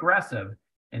very aggressive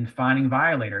in finding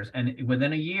violators. And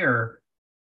within a year,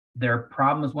 their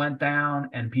problems went down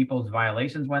and people's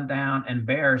violations went down, and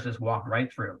bears just walked right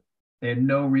through. They had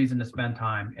no reason to spend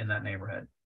time in that neighborhood.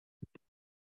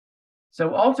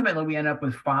 So ultimately, we end up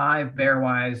with 5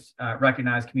 BearWise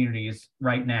recognized communities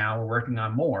right now. We're working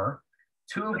on more.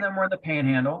 2 of them were in the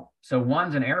Panhandle. So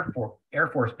one's an Air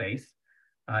Force base,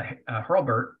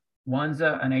 Hurlburt. One's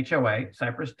an HOA,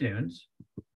 Cypress Dunes.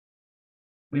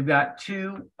 We've got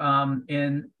 2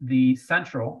 in the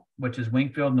Central, which is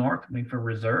Wingfield North, Wingfield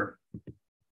Reserve.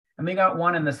 And we got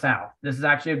 1 in the South. This is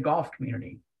actually a golf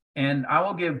community. And I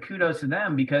will give kudos to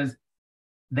them because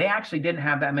they actually didn't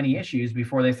have that many issues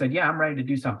before they said, yeah, I'm ready to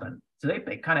do something. So they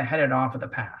kind of headed off at the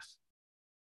pass.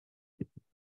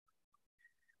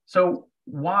 So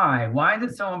why is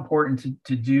it so important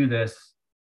to do this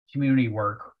community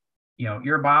work? You know,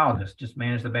 you're a biologist, just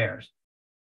manage the bears.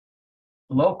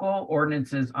 Local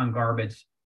ordinances on garbage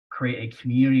create a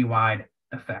community-wide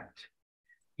effect.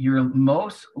 Your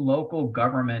most local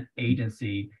government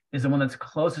agency is the one that's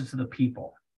closest to the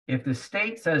people. If the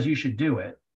state says you should do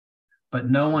it, but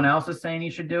no one else is saying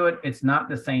you should do it, it's not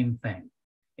the same thing.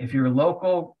 If your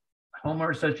local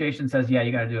homeowner association says, yeah,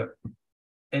 you got to do it,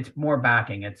 it's more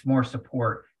backing, it's more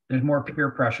support. There's more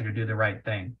peer pressure to do the right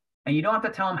thing. And you don't have to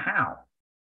tell them how.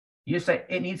 You just say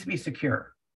it needs to be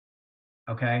secure.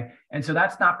 Okay. And so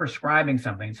that's not prescribing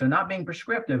something. So not being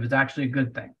prescriptive is actually a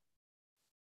good thing.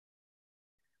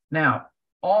 Now,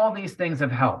 all these things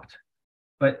have helped,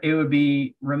 but it would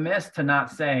be remiss to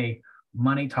not say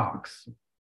money talks.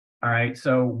 All right.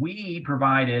 So we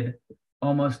provided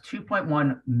almost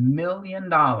 $2.1 million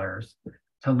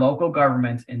to local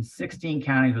governments in 16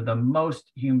 counties with the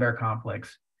most human bear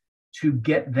conflicts to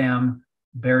get them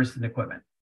bear resistant equipment.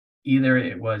 Either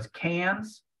it was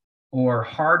cans or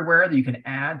hardware that you can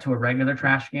add to a regular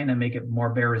trash can and make it more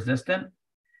bear resistant.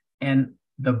 And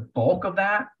the bulk of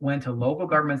that went to local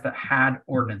governments that had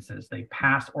ordinances. They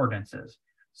passed ordinances.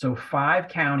 So 5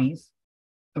 counties,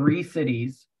 3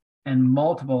 cities, and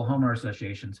multiple homeowner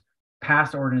associations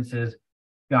passed ordinances,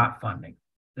 got funding.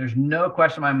 There's no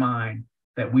question in my mind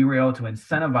that we were able to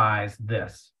incentivize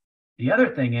this. The other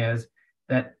thing is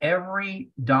that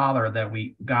every dollar that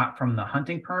we got from the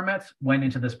hunting permits went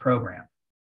into this program.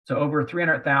 So over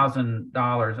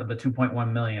 $300,000 of the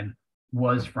 2.1 million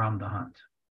was from the hunt.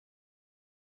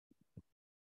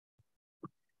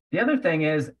 The other thing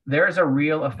is there's a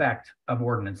real effect of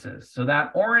ordinances. So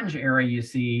that orange area you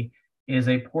see is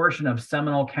a portion of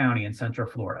Seminole County in Central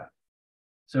Florida.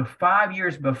 So 5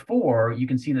 years before, you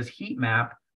can see this heat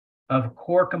map of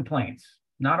core complaints,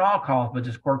 not all calls, but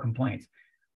just core complaints.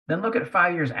 Then look at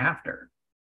 5 years after.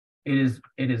 It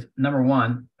is number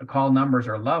one, the call numbers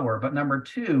are lower, but number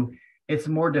 2, it's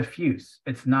more diffuse.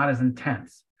 It's not as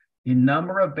intense. The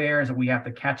number of bears that we have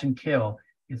to catch and kill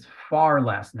is far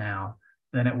less now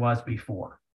than it was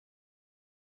before.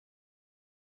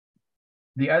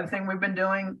 The other thing we've been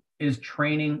doing is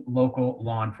training local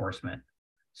law enforcement.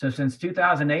 So since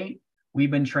 2008,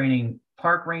 we've been training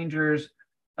park rangers,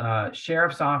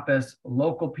 sheriff's office,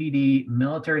 local PD,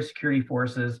 military security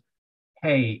forces.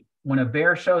 Hey, when a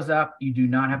bear shows up, you do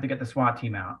not have to get the SWAT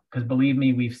team out, because believe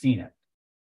me, we've seen it.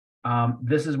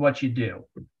 This is what you do.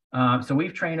 So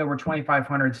we've trained over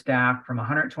 2,500 staff from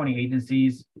 120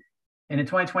 agencies. And in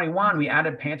 2021, we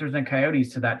added panthers and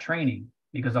coyotes to that training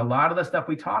because a lot of the stuff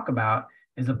we talk about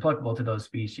is applicable to those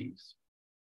species.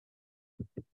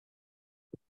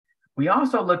 We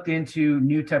also looked into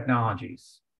new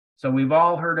technologies. So we've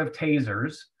all heard of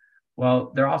tasers.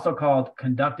 Well, they're also called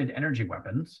conducted energy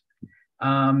weapons.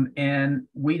 And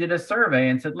we did a survey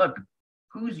and said, look,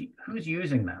 who's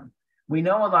using them? We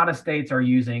know a lot of states are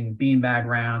using beanbag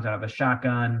rounds out of a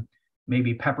shotgun,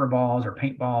 maybe pepper balls or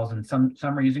paintballs, and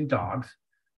some are using dogs.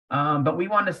 But we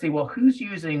wanted to see, well, who's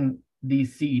using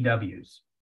these CEWs?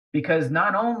 Because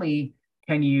not only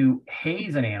can you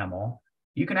haze an animal,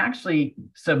 you can actually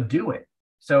subdue it.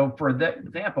 So for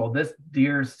example, this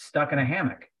deer's stuck in a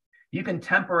hammock. You can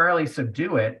temporarily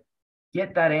subdue it,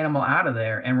 get that animal out of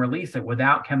there and release it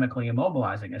without chemically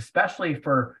immobilizing, especially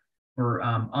for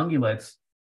ungulates.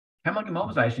 Chemical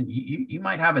immobilization, you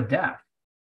might have a death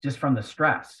just from the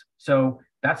stress. So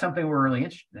that's something we're really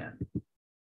interested in.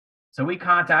 So we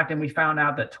contacted and we found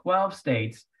out that 12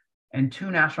 states and 2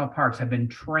 national parks have been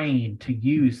trained to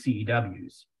use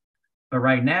CEWs. But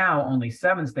right now, only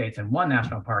 7 states and 1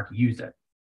 national park use it.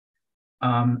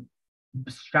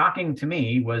 Shocking to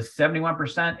me was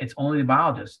 71%, it's only the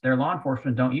biologists. Their law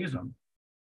enforcement don't use them.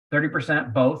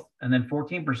 30% both, and then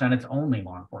 14% it's only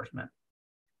law enforcement.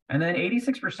 And then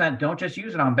 86% don't just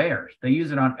use it on bears, they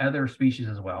use it on other species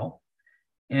as well.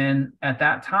 And at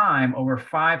that time, over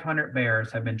 500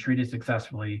 bears have been treated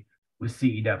successfully with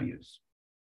CEWs.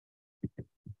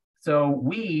 So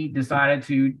we decided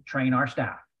to train our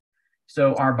staff.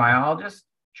 So our biologists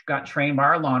got trained by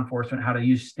our law enforcement how to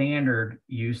use standard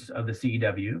use of the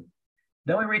CEW.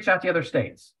 Then we reached out to other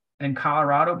states. And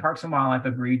Colorado Parks and Wildlife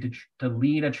agreed to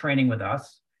lead a training with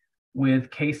us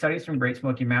with case studies from Great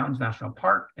Smoky Mountains National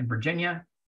Park in Virginia.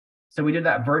 So we did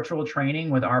that virtual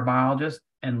training with our biologists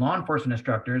and law enforcement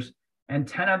instructors, and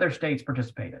 10 other states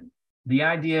participated. The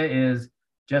idea is,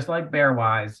 just like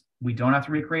BearWise, we don't have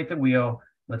to recreate the wheel.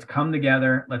 Let's come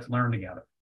together, let's learn together.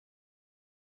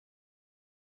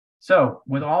 So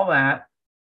with all that,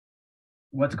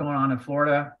 what's going on in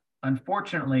Florida?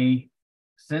 Unfortunately,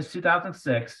 since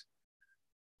 2006,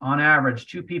 on average,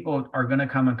 2 people are going to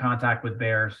come in contact with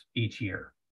bears each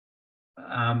year.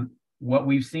 What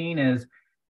we've seen is,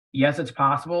 yes, it's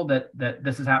possible that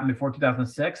this has happened before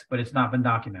 2006, but it's not been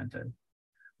documented.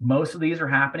 Most of these are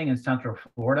happening in Central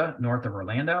Florida, north of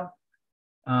Orlando.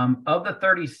 Of the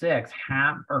 36,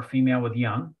 half are female with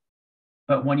young.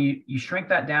 But when you shrink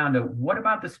that down to what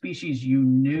about the species you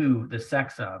knew the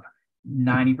sex of,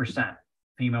 90%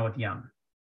 female with young.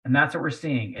 And that's what we're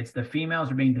seeing. It's the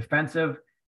females are being defensive,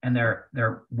 and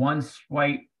they're one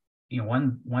swipe,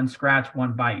 one scratch,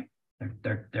 one bite.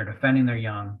 They're defending their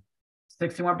young.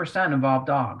 61% involve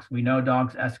dogs. We know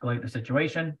dogs escalate the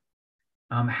situation.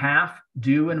 Half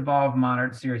do involve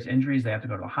moderate to serious injuries. They have to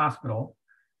go to the hospital.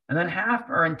 And then half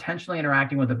are intentionally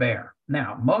interacting with a bear.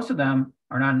 Now, most of them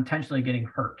are not intentionally getting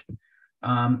hurt.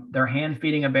 They're hand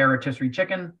feeding a bear rotisserie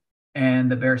chicken,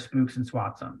 and the bear spooks and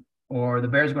swats them. Or the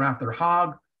bear's going after their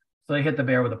hog, so they hit the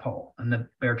bear with a pole, and the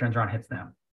bear turns around and hits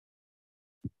them.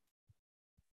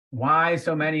 Why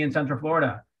so many in Central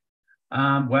Florida?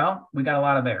 Well, we got a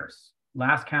lot of bears.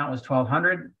 Last count was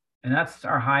 1,200, and that's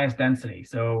our highest density.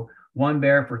 So 1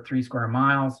 bear for 3 square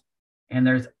miles, and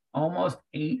there's almost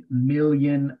 8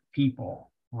 million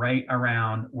people right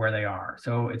around where they are.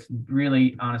 So it's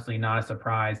really, honestly, not a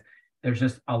surprise. There's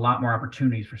just a lot more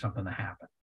opportunities for something to happen.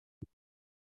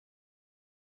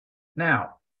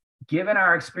 Now, given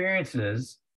our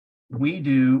experiences, we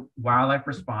do wildlife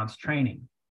response training.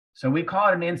 So we call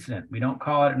it an incident. We don't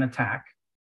call it an attack.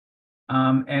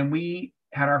 And we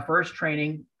had our first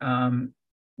training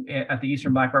at the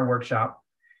Eastern Black Bear Workshop.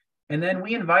 And then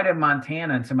we invited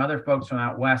Montana and some other folks from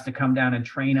out west to come down and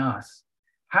train us.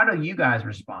 How do you guys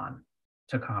respond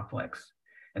to conflicts?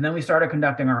 And then we started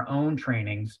conducting our own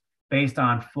trainings based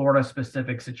on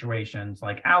Florida-specific situations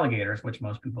like alligators, which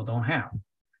most people don't have.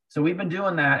 So we've been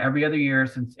doing that every other year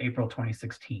since April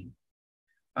 2016.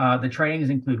 The trainings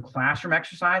include classroom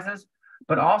exercises,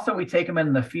 but also we take them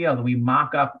in the field and we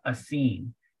mock up a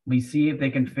scene. We see if they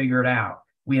can figure it out.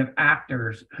 We have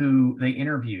actors who they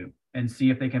interview and see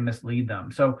if they can mislead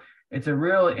them. So it's a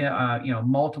real,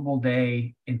 multiple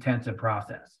day intensive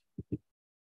process.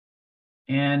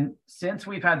 And since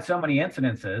we've had so many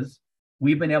incidences,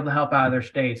 we've been able to help out other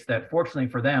states that fortunately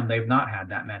for them, they've not had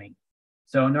that many.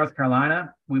 So in North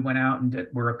Carolina, we went out and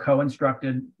we're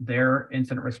co-instructed their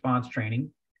incident response training.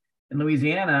 In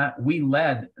Louisiana, we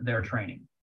led their training.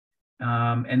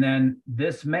 And then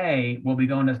this May, we'll be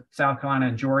going to South Carolina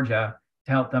and Georgia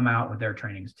to help them out with their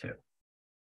trainings too.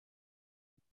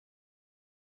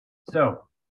 So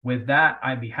with that,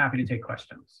 I'd be happy to take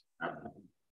questions.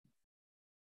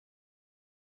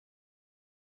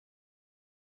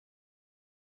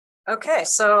 Okay,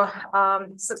 so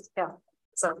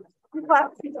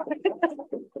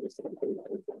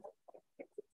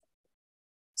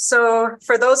So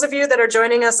for those of you that are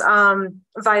joining us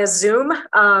via Zoom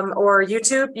or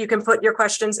YouTube, you can put your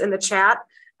questions in the chat,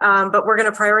 but we're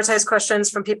going to prioritize questions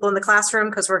from people in the classroom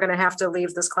because we're going to have to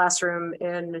leave this classroom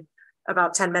in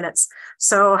about 10 minutes.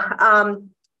 So,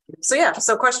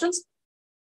 so questions?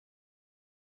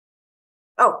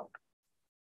 Oh.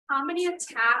 How many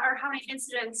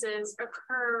incidences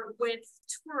occur with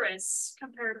tourists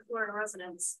compared to Florida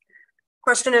residents?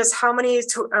 Question is, how many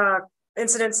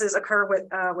incidences occur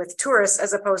with tourists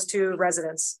as opposed to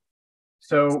residents?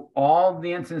 So all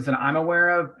the incidents that I'm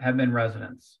aware of have been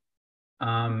residents.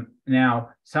 Now,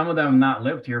 some of them have not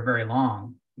lived here very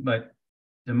long, but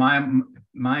to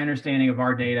my understanding of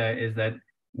our data is that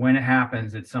when it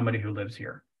happens, it's somebody who lives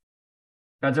here.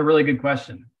 That's a really good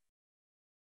question.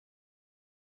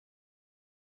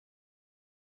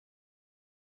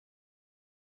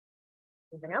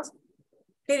 Anything else?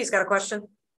 Katie's got a question.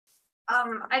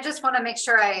 I just want to make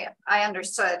sure I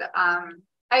understood.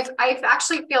 I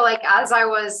actually feel like as I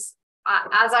was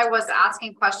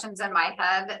asking questions in my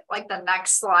head, like the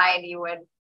next slide, you would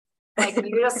Like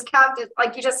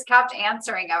you just kept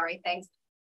answering everything.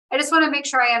 I just want to make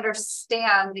sure I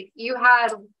understand. You had,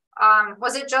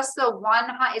 was it just the one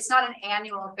hunt? It's not an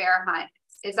annual bear hunt.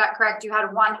 Is that correct? You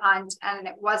had one hunt and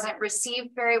it wasn't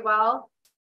received very well,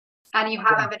 and you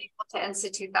haven't been able to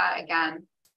institute that again.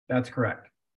 That's correct.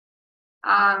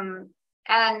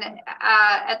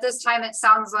 At this time, it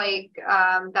sounds like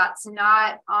that's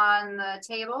not on the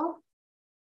table.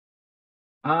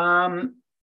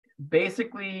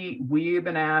 Basically, we've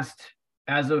been asked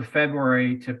as of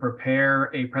February to prepare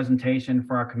a presentation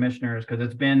for our commissioners, because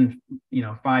it's been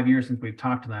 5 years since we've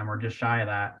talked to them, or just shy of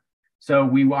that. So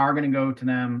we are going to go to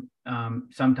them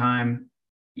sometime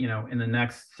in the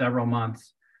next several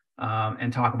months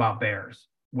and talk about bears.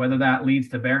 Whether that leads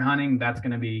to bear hunting, that's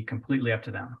going to be completely up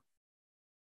to them.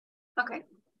 Okay,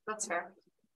 that's fair.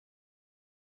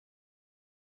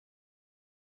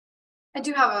 I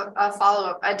do have a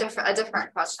follow-up, a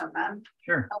different question then.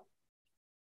 Sure.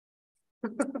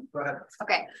 Go ahead.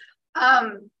 Okay.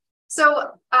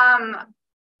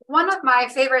 One of my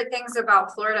favorite things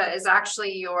about Florida is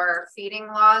actually your feeding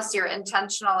laws, your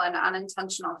intentional and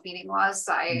unintentional feeding laws.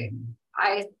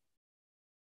 I'm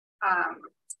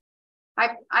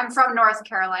from North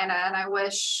Carolina, and I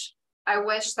wish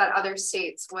that other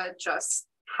states would just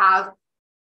have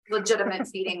legitimate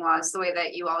feeding laws the way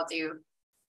that you all do.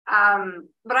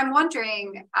 But I'm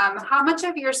wondering, how much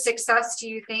of your success do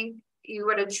you think you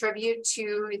would attribute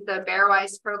to the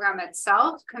BearWise program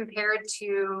itself compared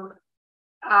to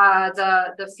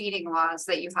the feeding laws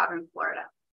that you have in Florida?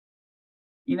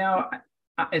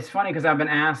 It's funny because I've been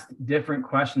asked different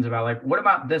questions about, like, what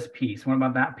about this piece? What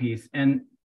about that piece? And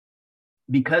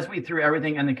because we threw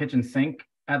everything in the kitchen sink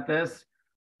at this,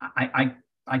 I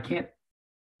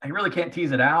really can't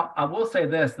tease it out. I will say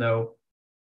this though,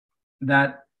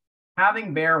 that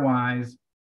having BearWise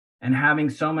and having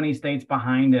so many states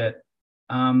behind it,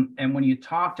 and when you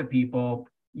talk to people,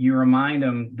 you remind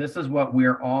them this is what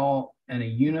we're all in a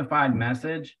unified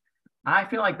message. I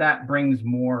feel like that brings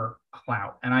more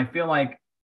clout. And I feel like,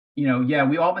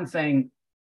 we all been saying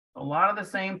a lot of the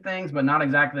same things, but not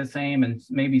exactly the same. And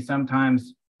maybe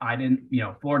sometimes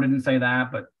Florida didn't say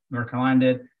that, but North Carolina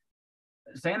did.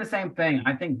 Saying the same thing,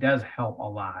 I think, does help a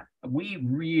lot. We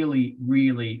really,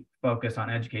 really focus on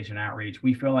education outreach.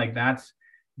 We feel like that's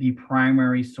the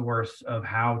primary source of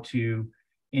how to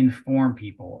inform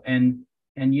people. And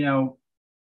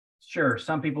sure,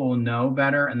 some people will know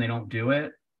better and they don't do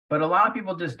it, but a lot of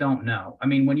people just don't know. I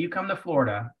mean, when you come to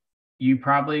Florida, you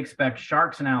probably expect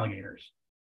sharks and alligators.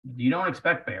 You don't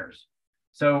expect bears.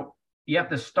 So you have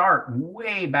to start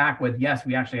way back with, yes,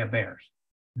 we actually have bears.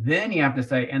 Then you have to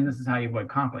say, and this is how you avoid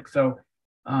conflict. So,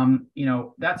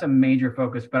 that's a major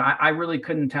focus, but I really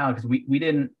couldn't tell, because we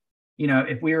didn't,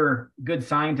 if we were good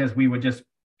scientists, we would just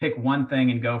pick one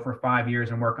thing and go for 5 years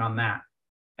and work on that.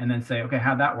 And then say, okay,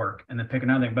 how'd that work? And then pick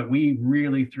another thing. But we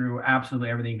really threw absolutely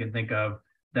everything you can think of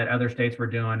that other states were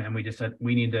doing. And we just said,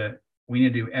 we need to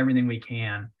do everything we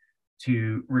can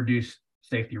to reduce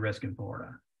safety risk in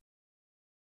Florida.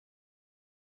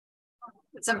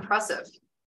 It's impressive.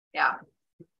 Yeah.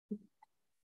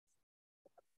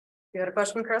 You had a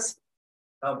question, Chris?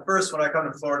 First, when I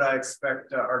come to Florida, I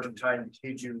expect Argentine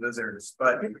cajun lizards,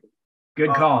 but good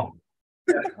call.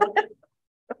 Yeah,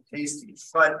 tasty.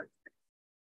 But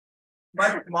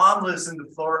my mom lives in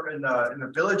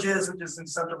the Villages, which is in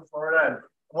Central Florida. And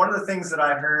one of the things that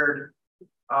I heard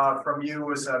from you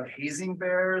was hazing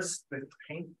bears with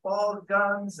paintball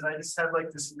guns, and I just had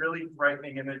like this really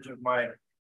frightening image of my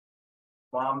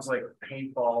mom's like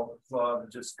paintball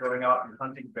club just going out and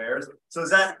hunting bears. So is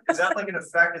that like an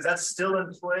effect? Is that still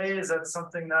in play? Is that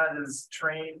something that is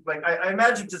trained? Like I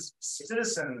imagine just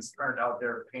citizens aren't out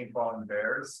there paintballing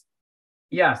bears.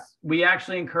 Yes, we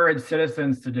actually encourage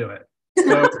citizens to do it.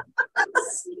 So,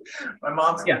 my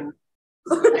mom's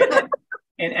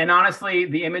and honestly,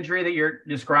 the imagery that you're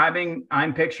describing,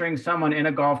 I'm picturing someone in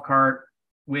a golf cart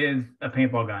with a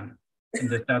paintball gun.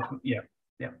 And yeah.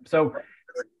 So,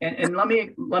 and let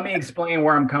me explain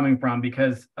where I'm coming from,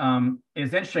 because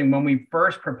it's interesting. When we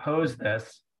first proposed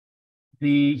this,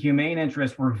 the humane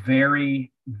interests were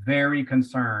very, very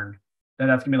concerned that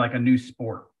that's gonna be like a new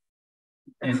sport.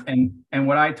 And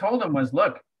what I told them was,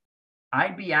 look,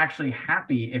 I'd be actually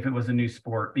happy if it was a new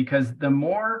sport, because the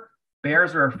more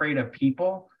bears are afraid of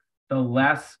people, the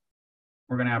less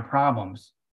we're going to have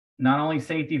problems. Not only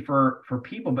safety for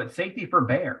people, but safety for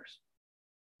bears.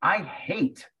 I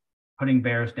hate putting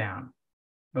bears down,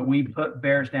 but we put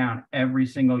bears down every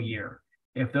single year.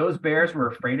 If those bears were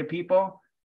afraid of people,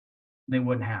 they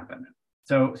wouldn't happen.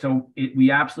 So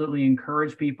we absolutely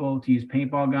encourage people to use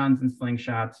paintball guns and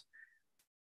slingshots.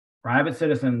 Private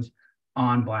citizens,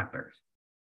 on black bears.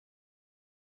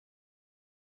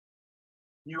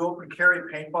 You open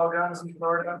carry paintball guns in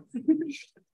Florida?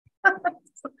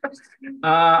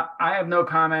 I have no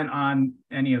comment on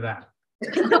any of that.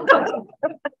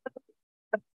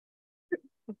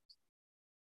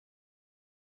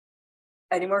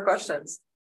 Any more questions?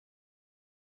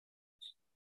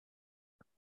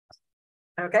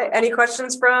 Okay, any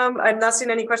questions from, I'm not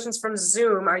seeing any questions from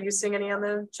Zoom. Are you seeing any on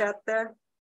the chat there?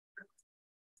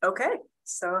 Okay,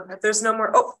 so if there's no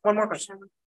more, oh, one more question.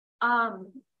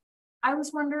 I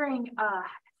was wondering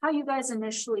how you guys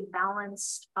initially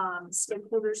balanced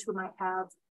stakeholders who might have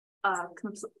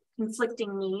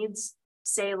conflicting needs,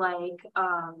 say like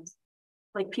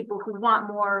people who want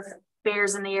more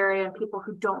bears in the area and people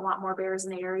who don't want more bears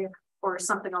in the area, or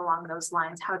something along those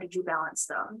lines. How did you balance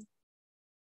them?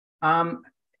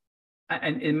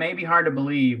 And it may be hard to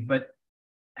believe, but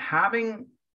having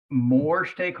more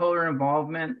stakeholder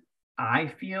involvement, I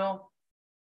feel,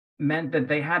 meant that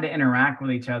they had to interact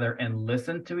with each other and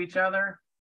listen to each other.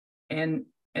 And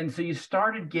so you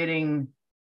started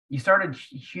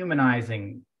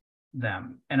humanizing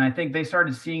them. And I think they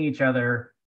started seeing each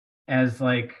other as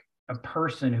like a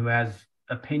person who has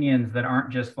opinions that aren't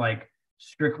just like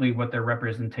strictly what their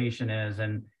representation is.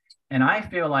 And I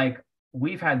feel like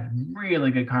we've had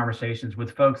really good conversations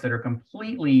with folks that are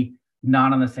completely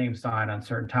not on the same side on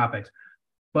certain topics.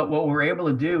 But what we're able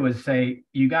to do is say,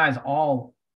 you guys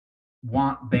all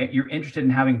you're interested in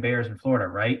having bears in Florida,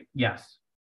 right? Yes.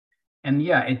 And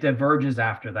yeah, it diverges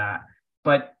after that.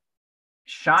 But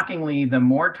shockingly, the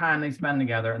more time they spend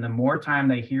together and the more time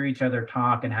they hear each other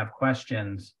talk and have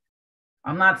questions,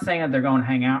 I'm not saying that they're going to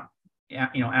hang out,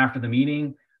 after the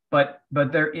meeting, but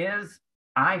there is,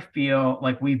 I feel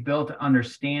like we've built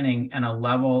understanding and a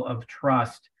level of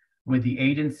trust with the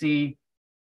agency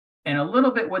and a little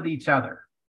bit with each other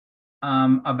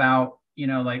about,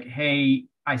 like, hey,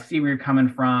 I see where you're coming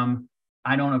from.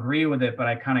 I don't agree with it, but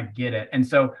I kind of get it. And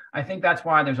so I think that's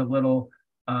why there's a little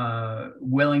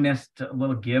willingness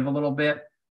to give a little bit.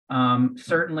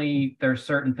 Certainly there's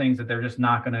certain things that they're just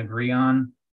not going to agree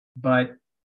on, but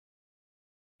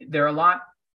they're a lot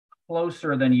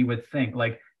closer than you would think.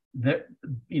 Like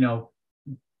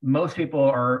most people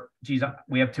are, geez,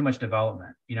 we have too much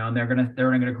development, and they're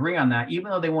gonna agree on that, even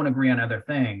though they won't agree on other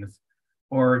things.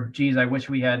 Or, geez, I wish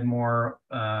we had more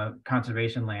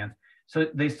conservation lands. So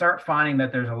they start finding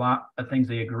that there's a lot of things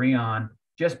they agree on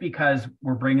just because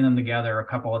we're bringing them together a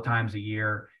couple of times a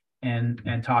year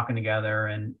and talking together.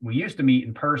 And we used to meet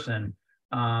in person.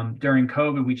 During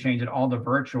COVID, we changed it all to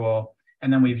virtual,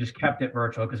 and then we've just kept it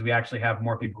virtual because we actually have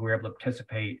more people who are able to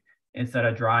participate instead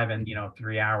of driving,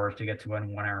 3 hours to get to a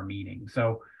 1 hour meeting.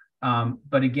 So,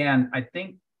 but again, I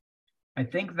think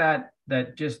that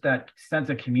just that sense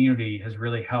of community has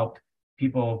really helped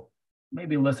people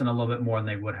maybe listen a little bit more than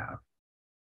they would have.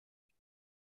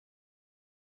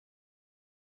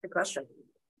 Good question.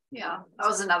 Yeah, that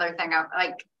was another thing.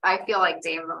 I feel like,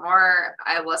 Dave, the more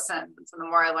I listened, the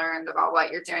more I learned about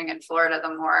what you're doing in Florida,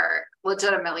 the more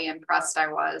legitimately impressed I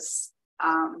was,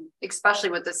 especially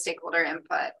with the stakeholder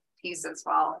input piece as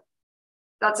well.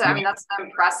 That's an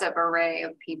impressive array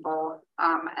of people.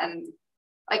 And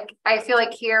like, I feel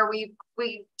like here we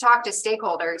talk to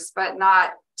stakeholders, but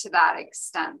not to that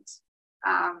extent.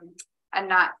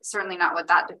 And certainly not with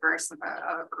that diverse of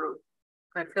a group.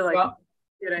 I feel like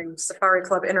getting Safari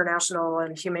Club International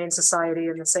and Humane Society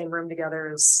in the same room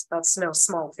together that's no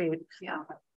small feat. Yeah,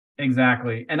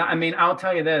 exactly. And I mean, I'll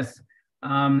tell you this,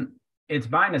 it's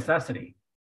by necessity.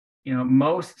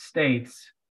 Most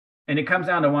states, and it comes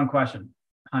down to one question: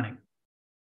 hunting.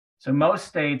 So most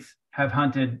states have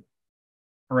hunted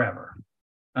forever.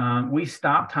 We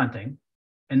stopped hunting,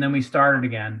 and then we started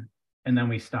again, and then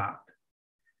we stopped.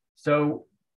 So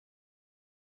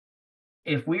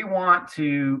if we want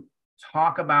to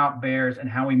talk about bears and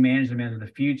how we manage them into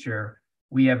the future,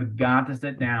 we have got to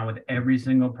sit down with every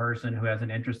single person who has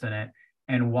an interest in it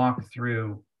and walk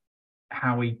through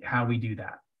how we do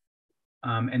that.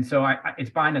 And so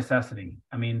it's by necessity.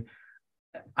 I mean,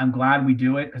 I'm glad we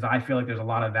do it because I feel like there's a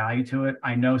lot of value to it.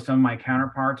 I know some of my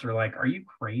counterparts are like, are you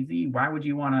crazy? Why would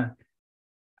you want to?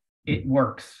 It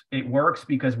works. It works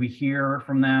because we hear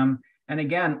from them. And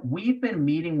again, we've been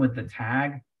meeting with the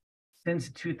tag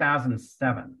since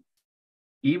 2007.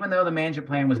 Even though the management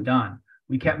plan was done,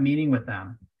 we kept meeting with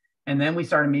them. And then we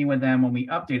started meeting with them when we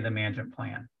updated the management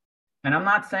plan. And I'm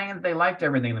not saying that they liked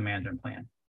everything in the management plan,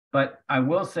 but I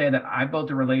will say that I built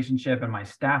a relationship and my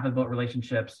staff have built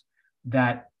relationships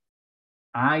that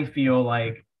I feel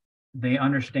like they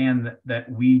understand that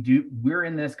we're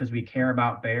in this because we care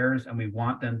about bears and we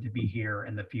want them to be here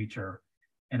in the future.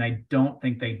 And I don't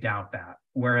think they doubt that.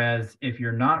 Whereas if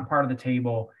you're not part of the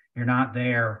table, you're not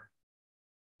there,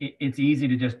 it's easy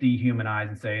to just dehumanize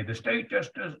and say, the state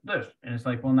just does this. And it's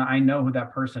like, well, no, I know who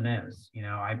that person is. You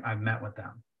know, I've met with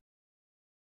them.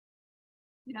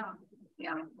 Yeah.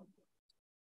 Yeah.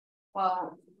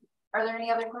 Well, are there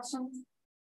any other questions?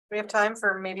 We have time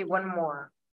for maybe one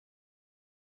more.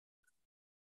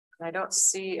 I don't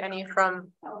see any from,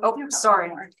 oh,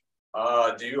 sorry.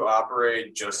 Do you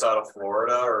operate just out of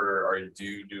Florida, or do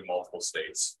you do multiple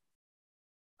states?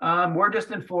 We're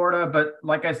just in Florida, but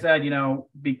like I said, you know,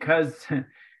 because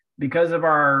of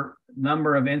our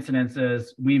number of incidences,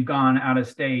 we've gone out of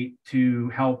state to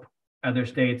help other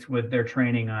states with their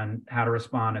training on how to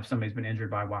respond if somebody's been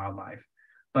injured by wildlife.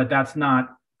 But that's not,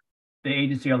 the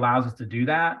agency allows us to do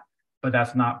that, but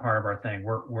that's not part of our thing.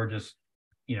 We're just,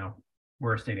 you know,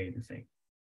 we're a state agency.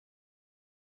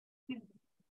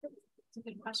 That's a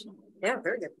good question. Yeah,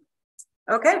 very good.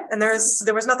 Okay, and there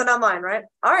was nothing online, right?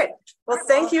 All right. Well,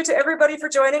 thank you to everybody for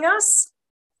joining us.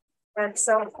 And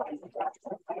so,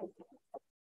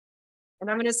 and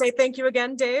I'm going to say thank you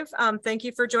again, Dave. Thank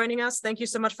you for joining us. Thank you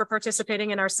so much for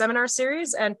participating in our seminar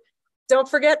series. And don't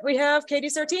forget, we have Katie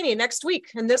Sartini next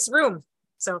week in this room.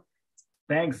 So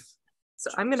thanks.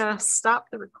 So I'm going to stop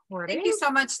the recording. Thank you so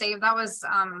much, Dave. That was,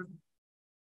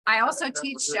 I also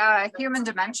teach human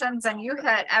dimensions, and you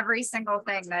hit every single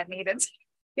thing that needed.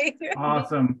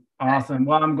 Awesome. Awesome.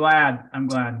 Well, I'm glad.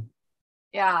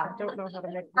 Yeah. I don't know how to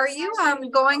make Are you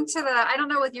going to the, I don't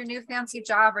know, with your new fancy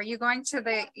job, are you going to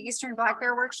the Eastern Black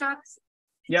Bear workshops?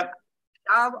 Yep.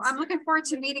 I'm looking forward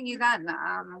to meeting you then.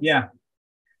 Yeah.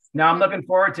 No, I'm looking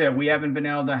forward to it. We haven't been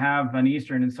able to have an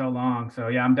Eastern in so long. So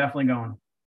yeah, I'm definitely going.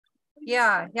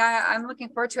 Yeah, I'm looking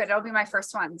forward to it. It'll be my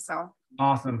first one. So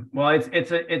awesome. Well,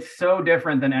 it's so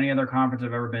different than any other conference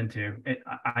I've ever been to.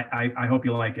 I hope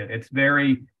you like it. It's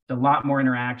a lot more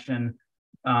interaction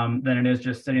than it is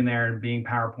just sitting there and being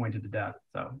PowerPointed to death.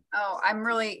 So I'm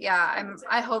really,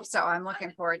 I hope so. I'm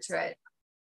looking forward to it.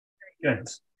 Good.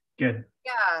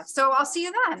 Yeah. So I'll see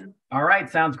you then. All right.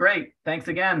 Sounds great. Thanks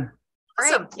again.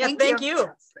 Awesome. Great. Yeah, thank you.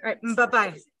 All right.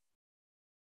 Bye-bye.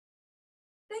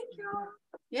 Thank you.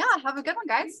 Yeah. Have a good one,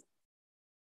 guys.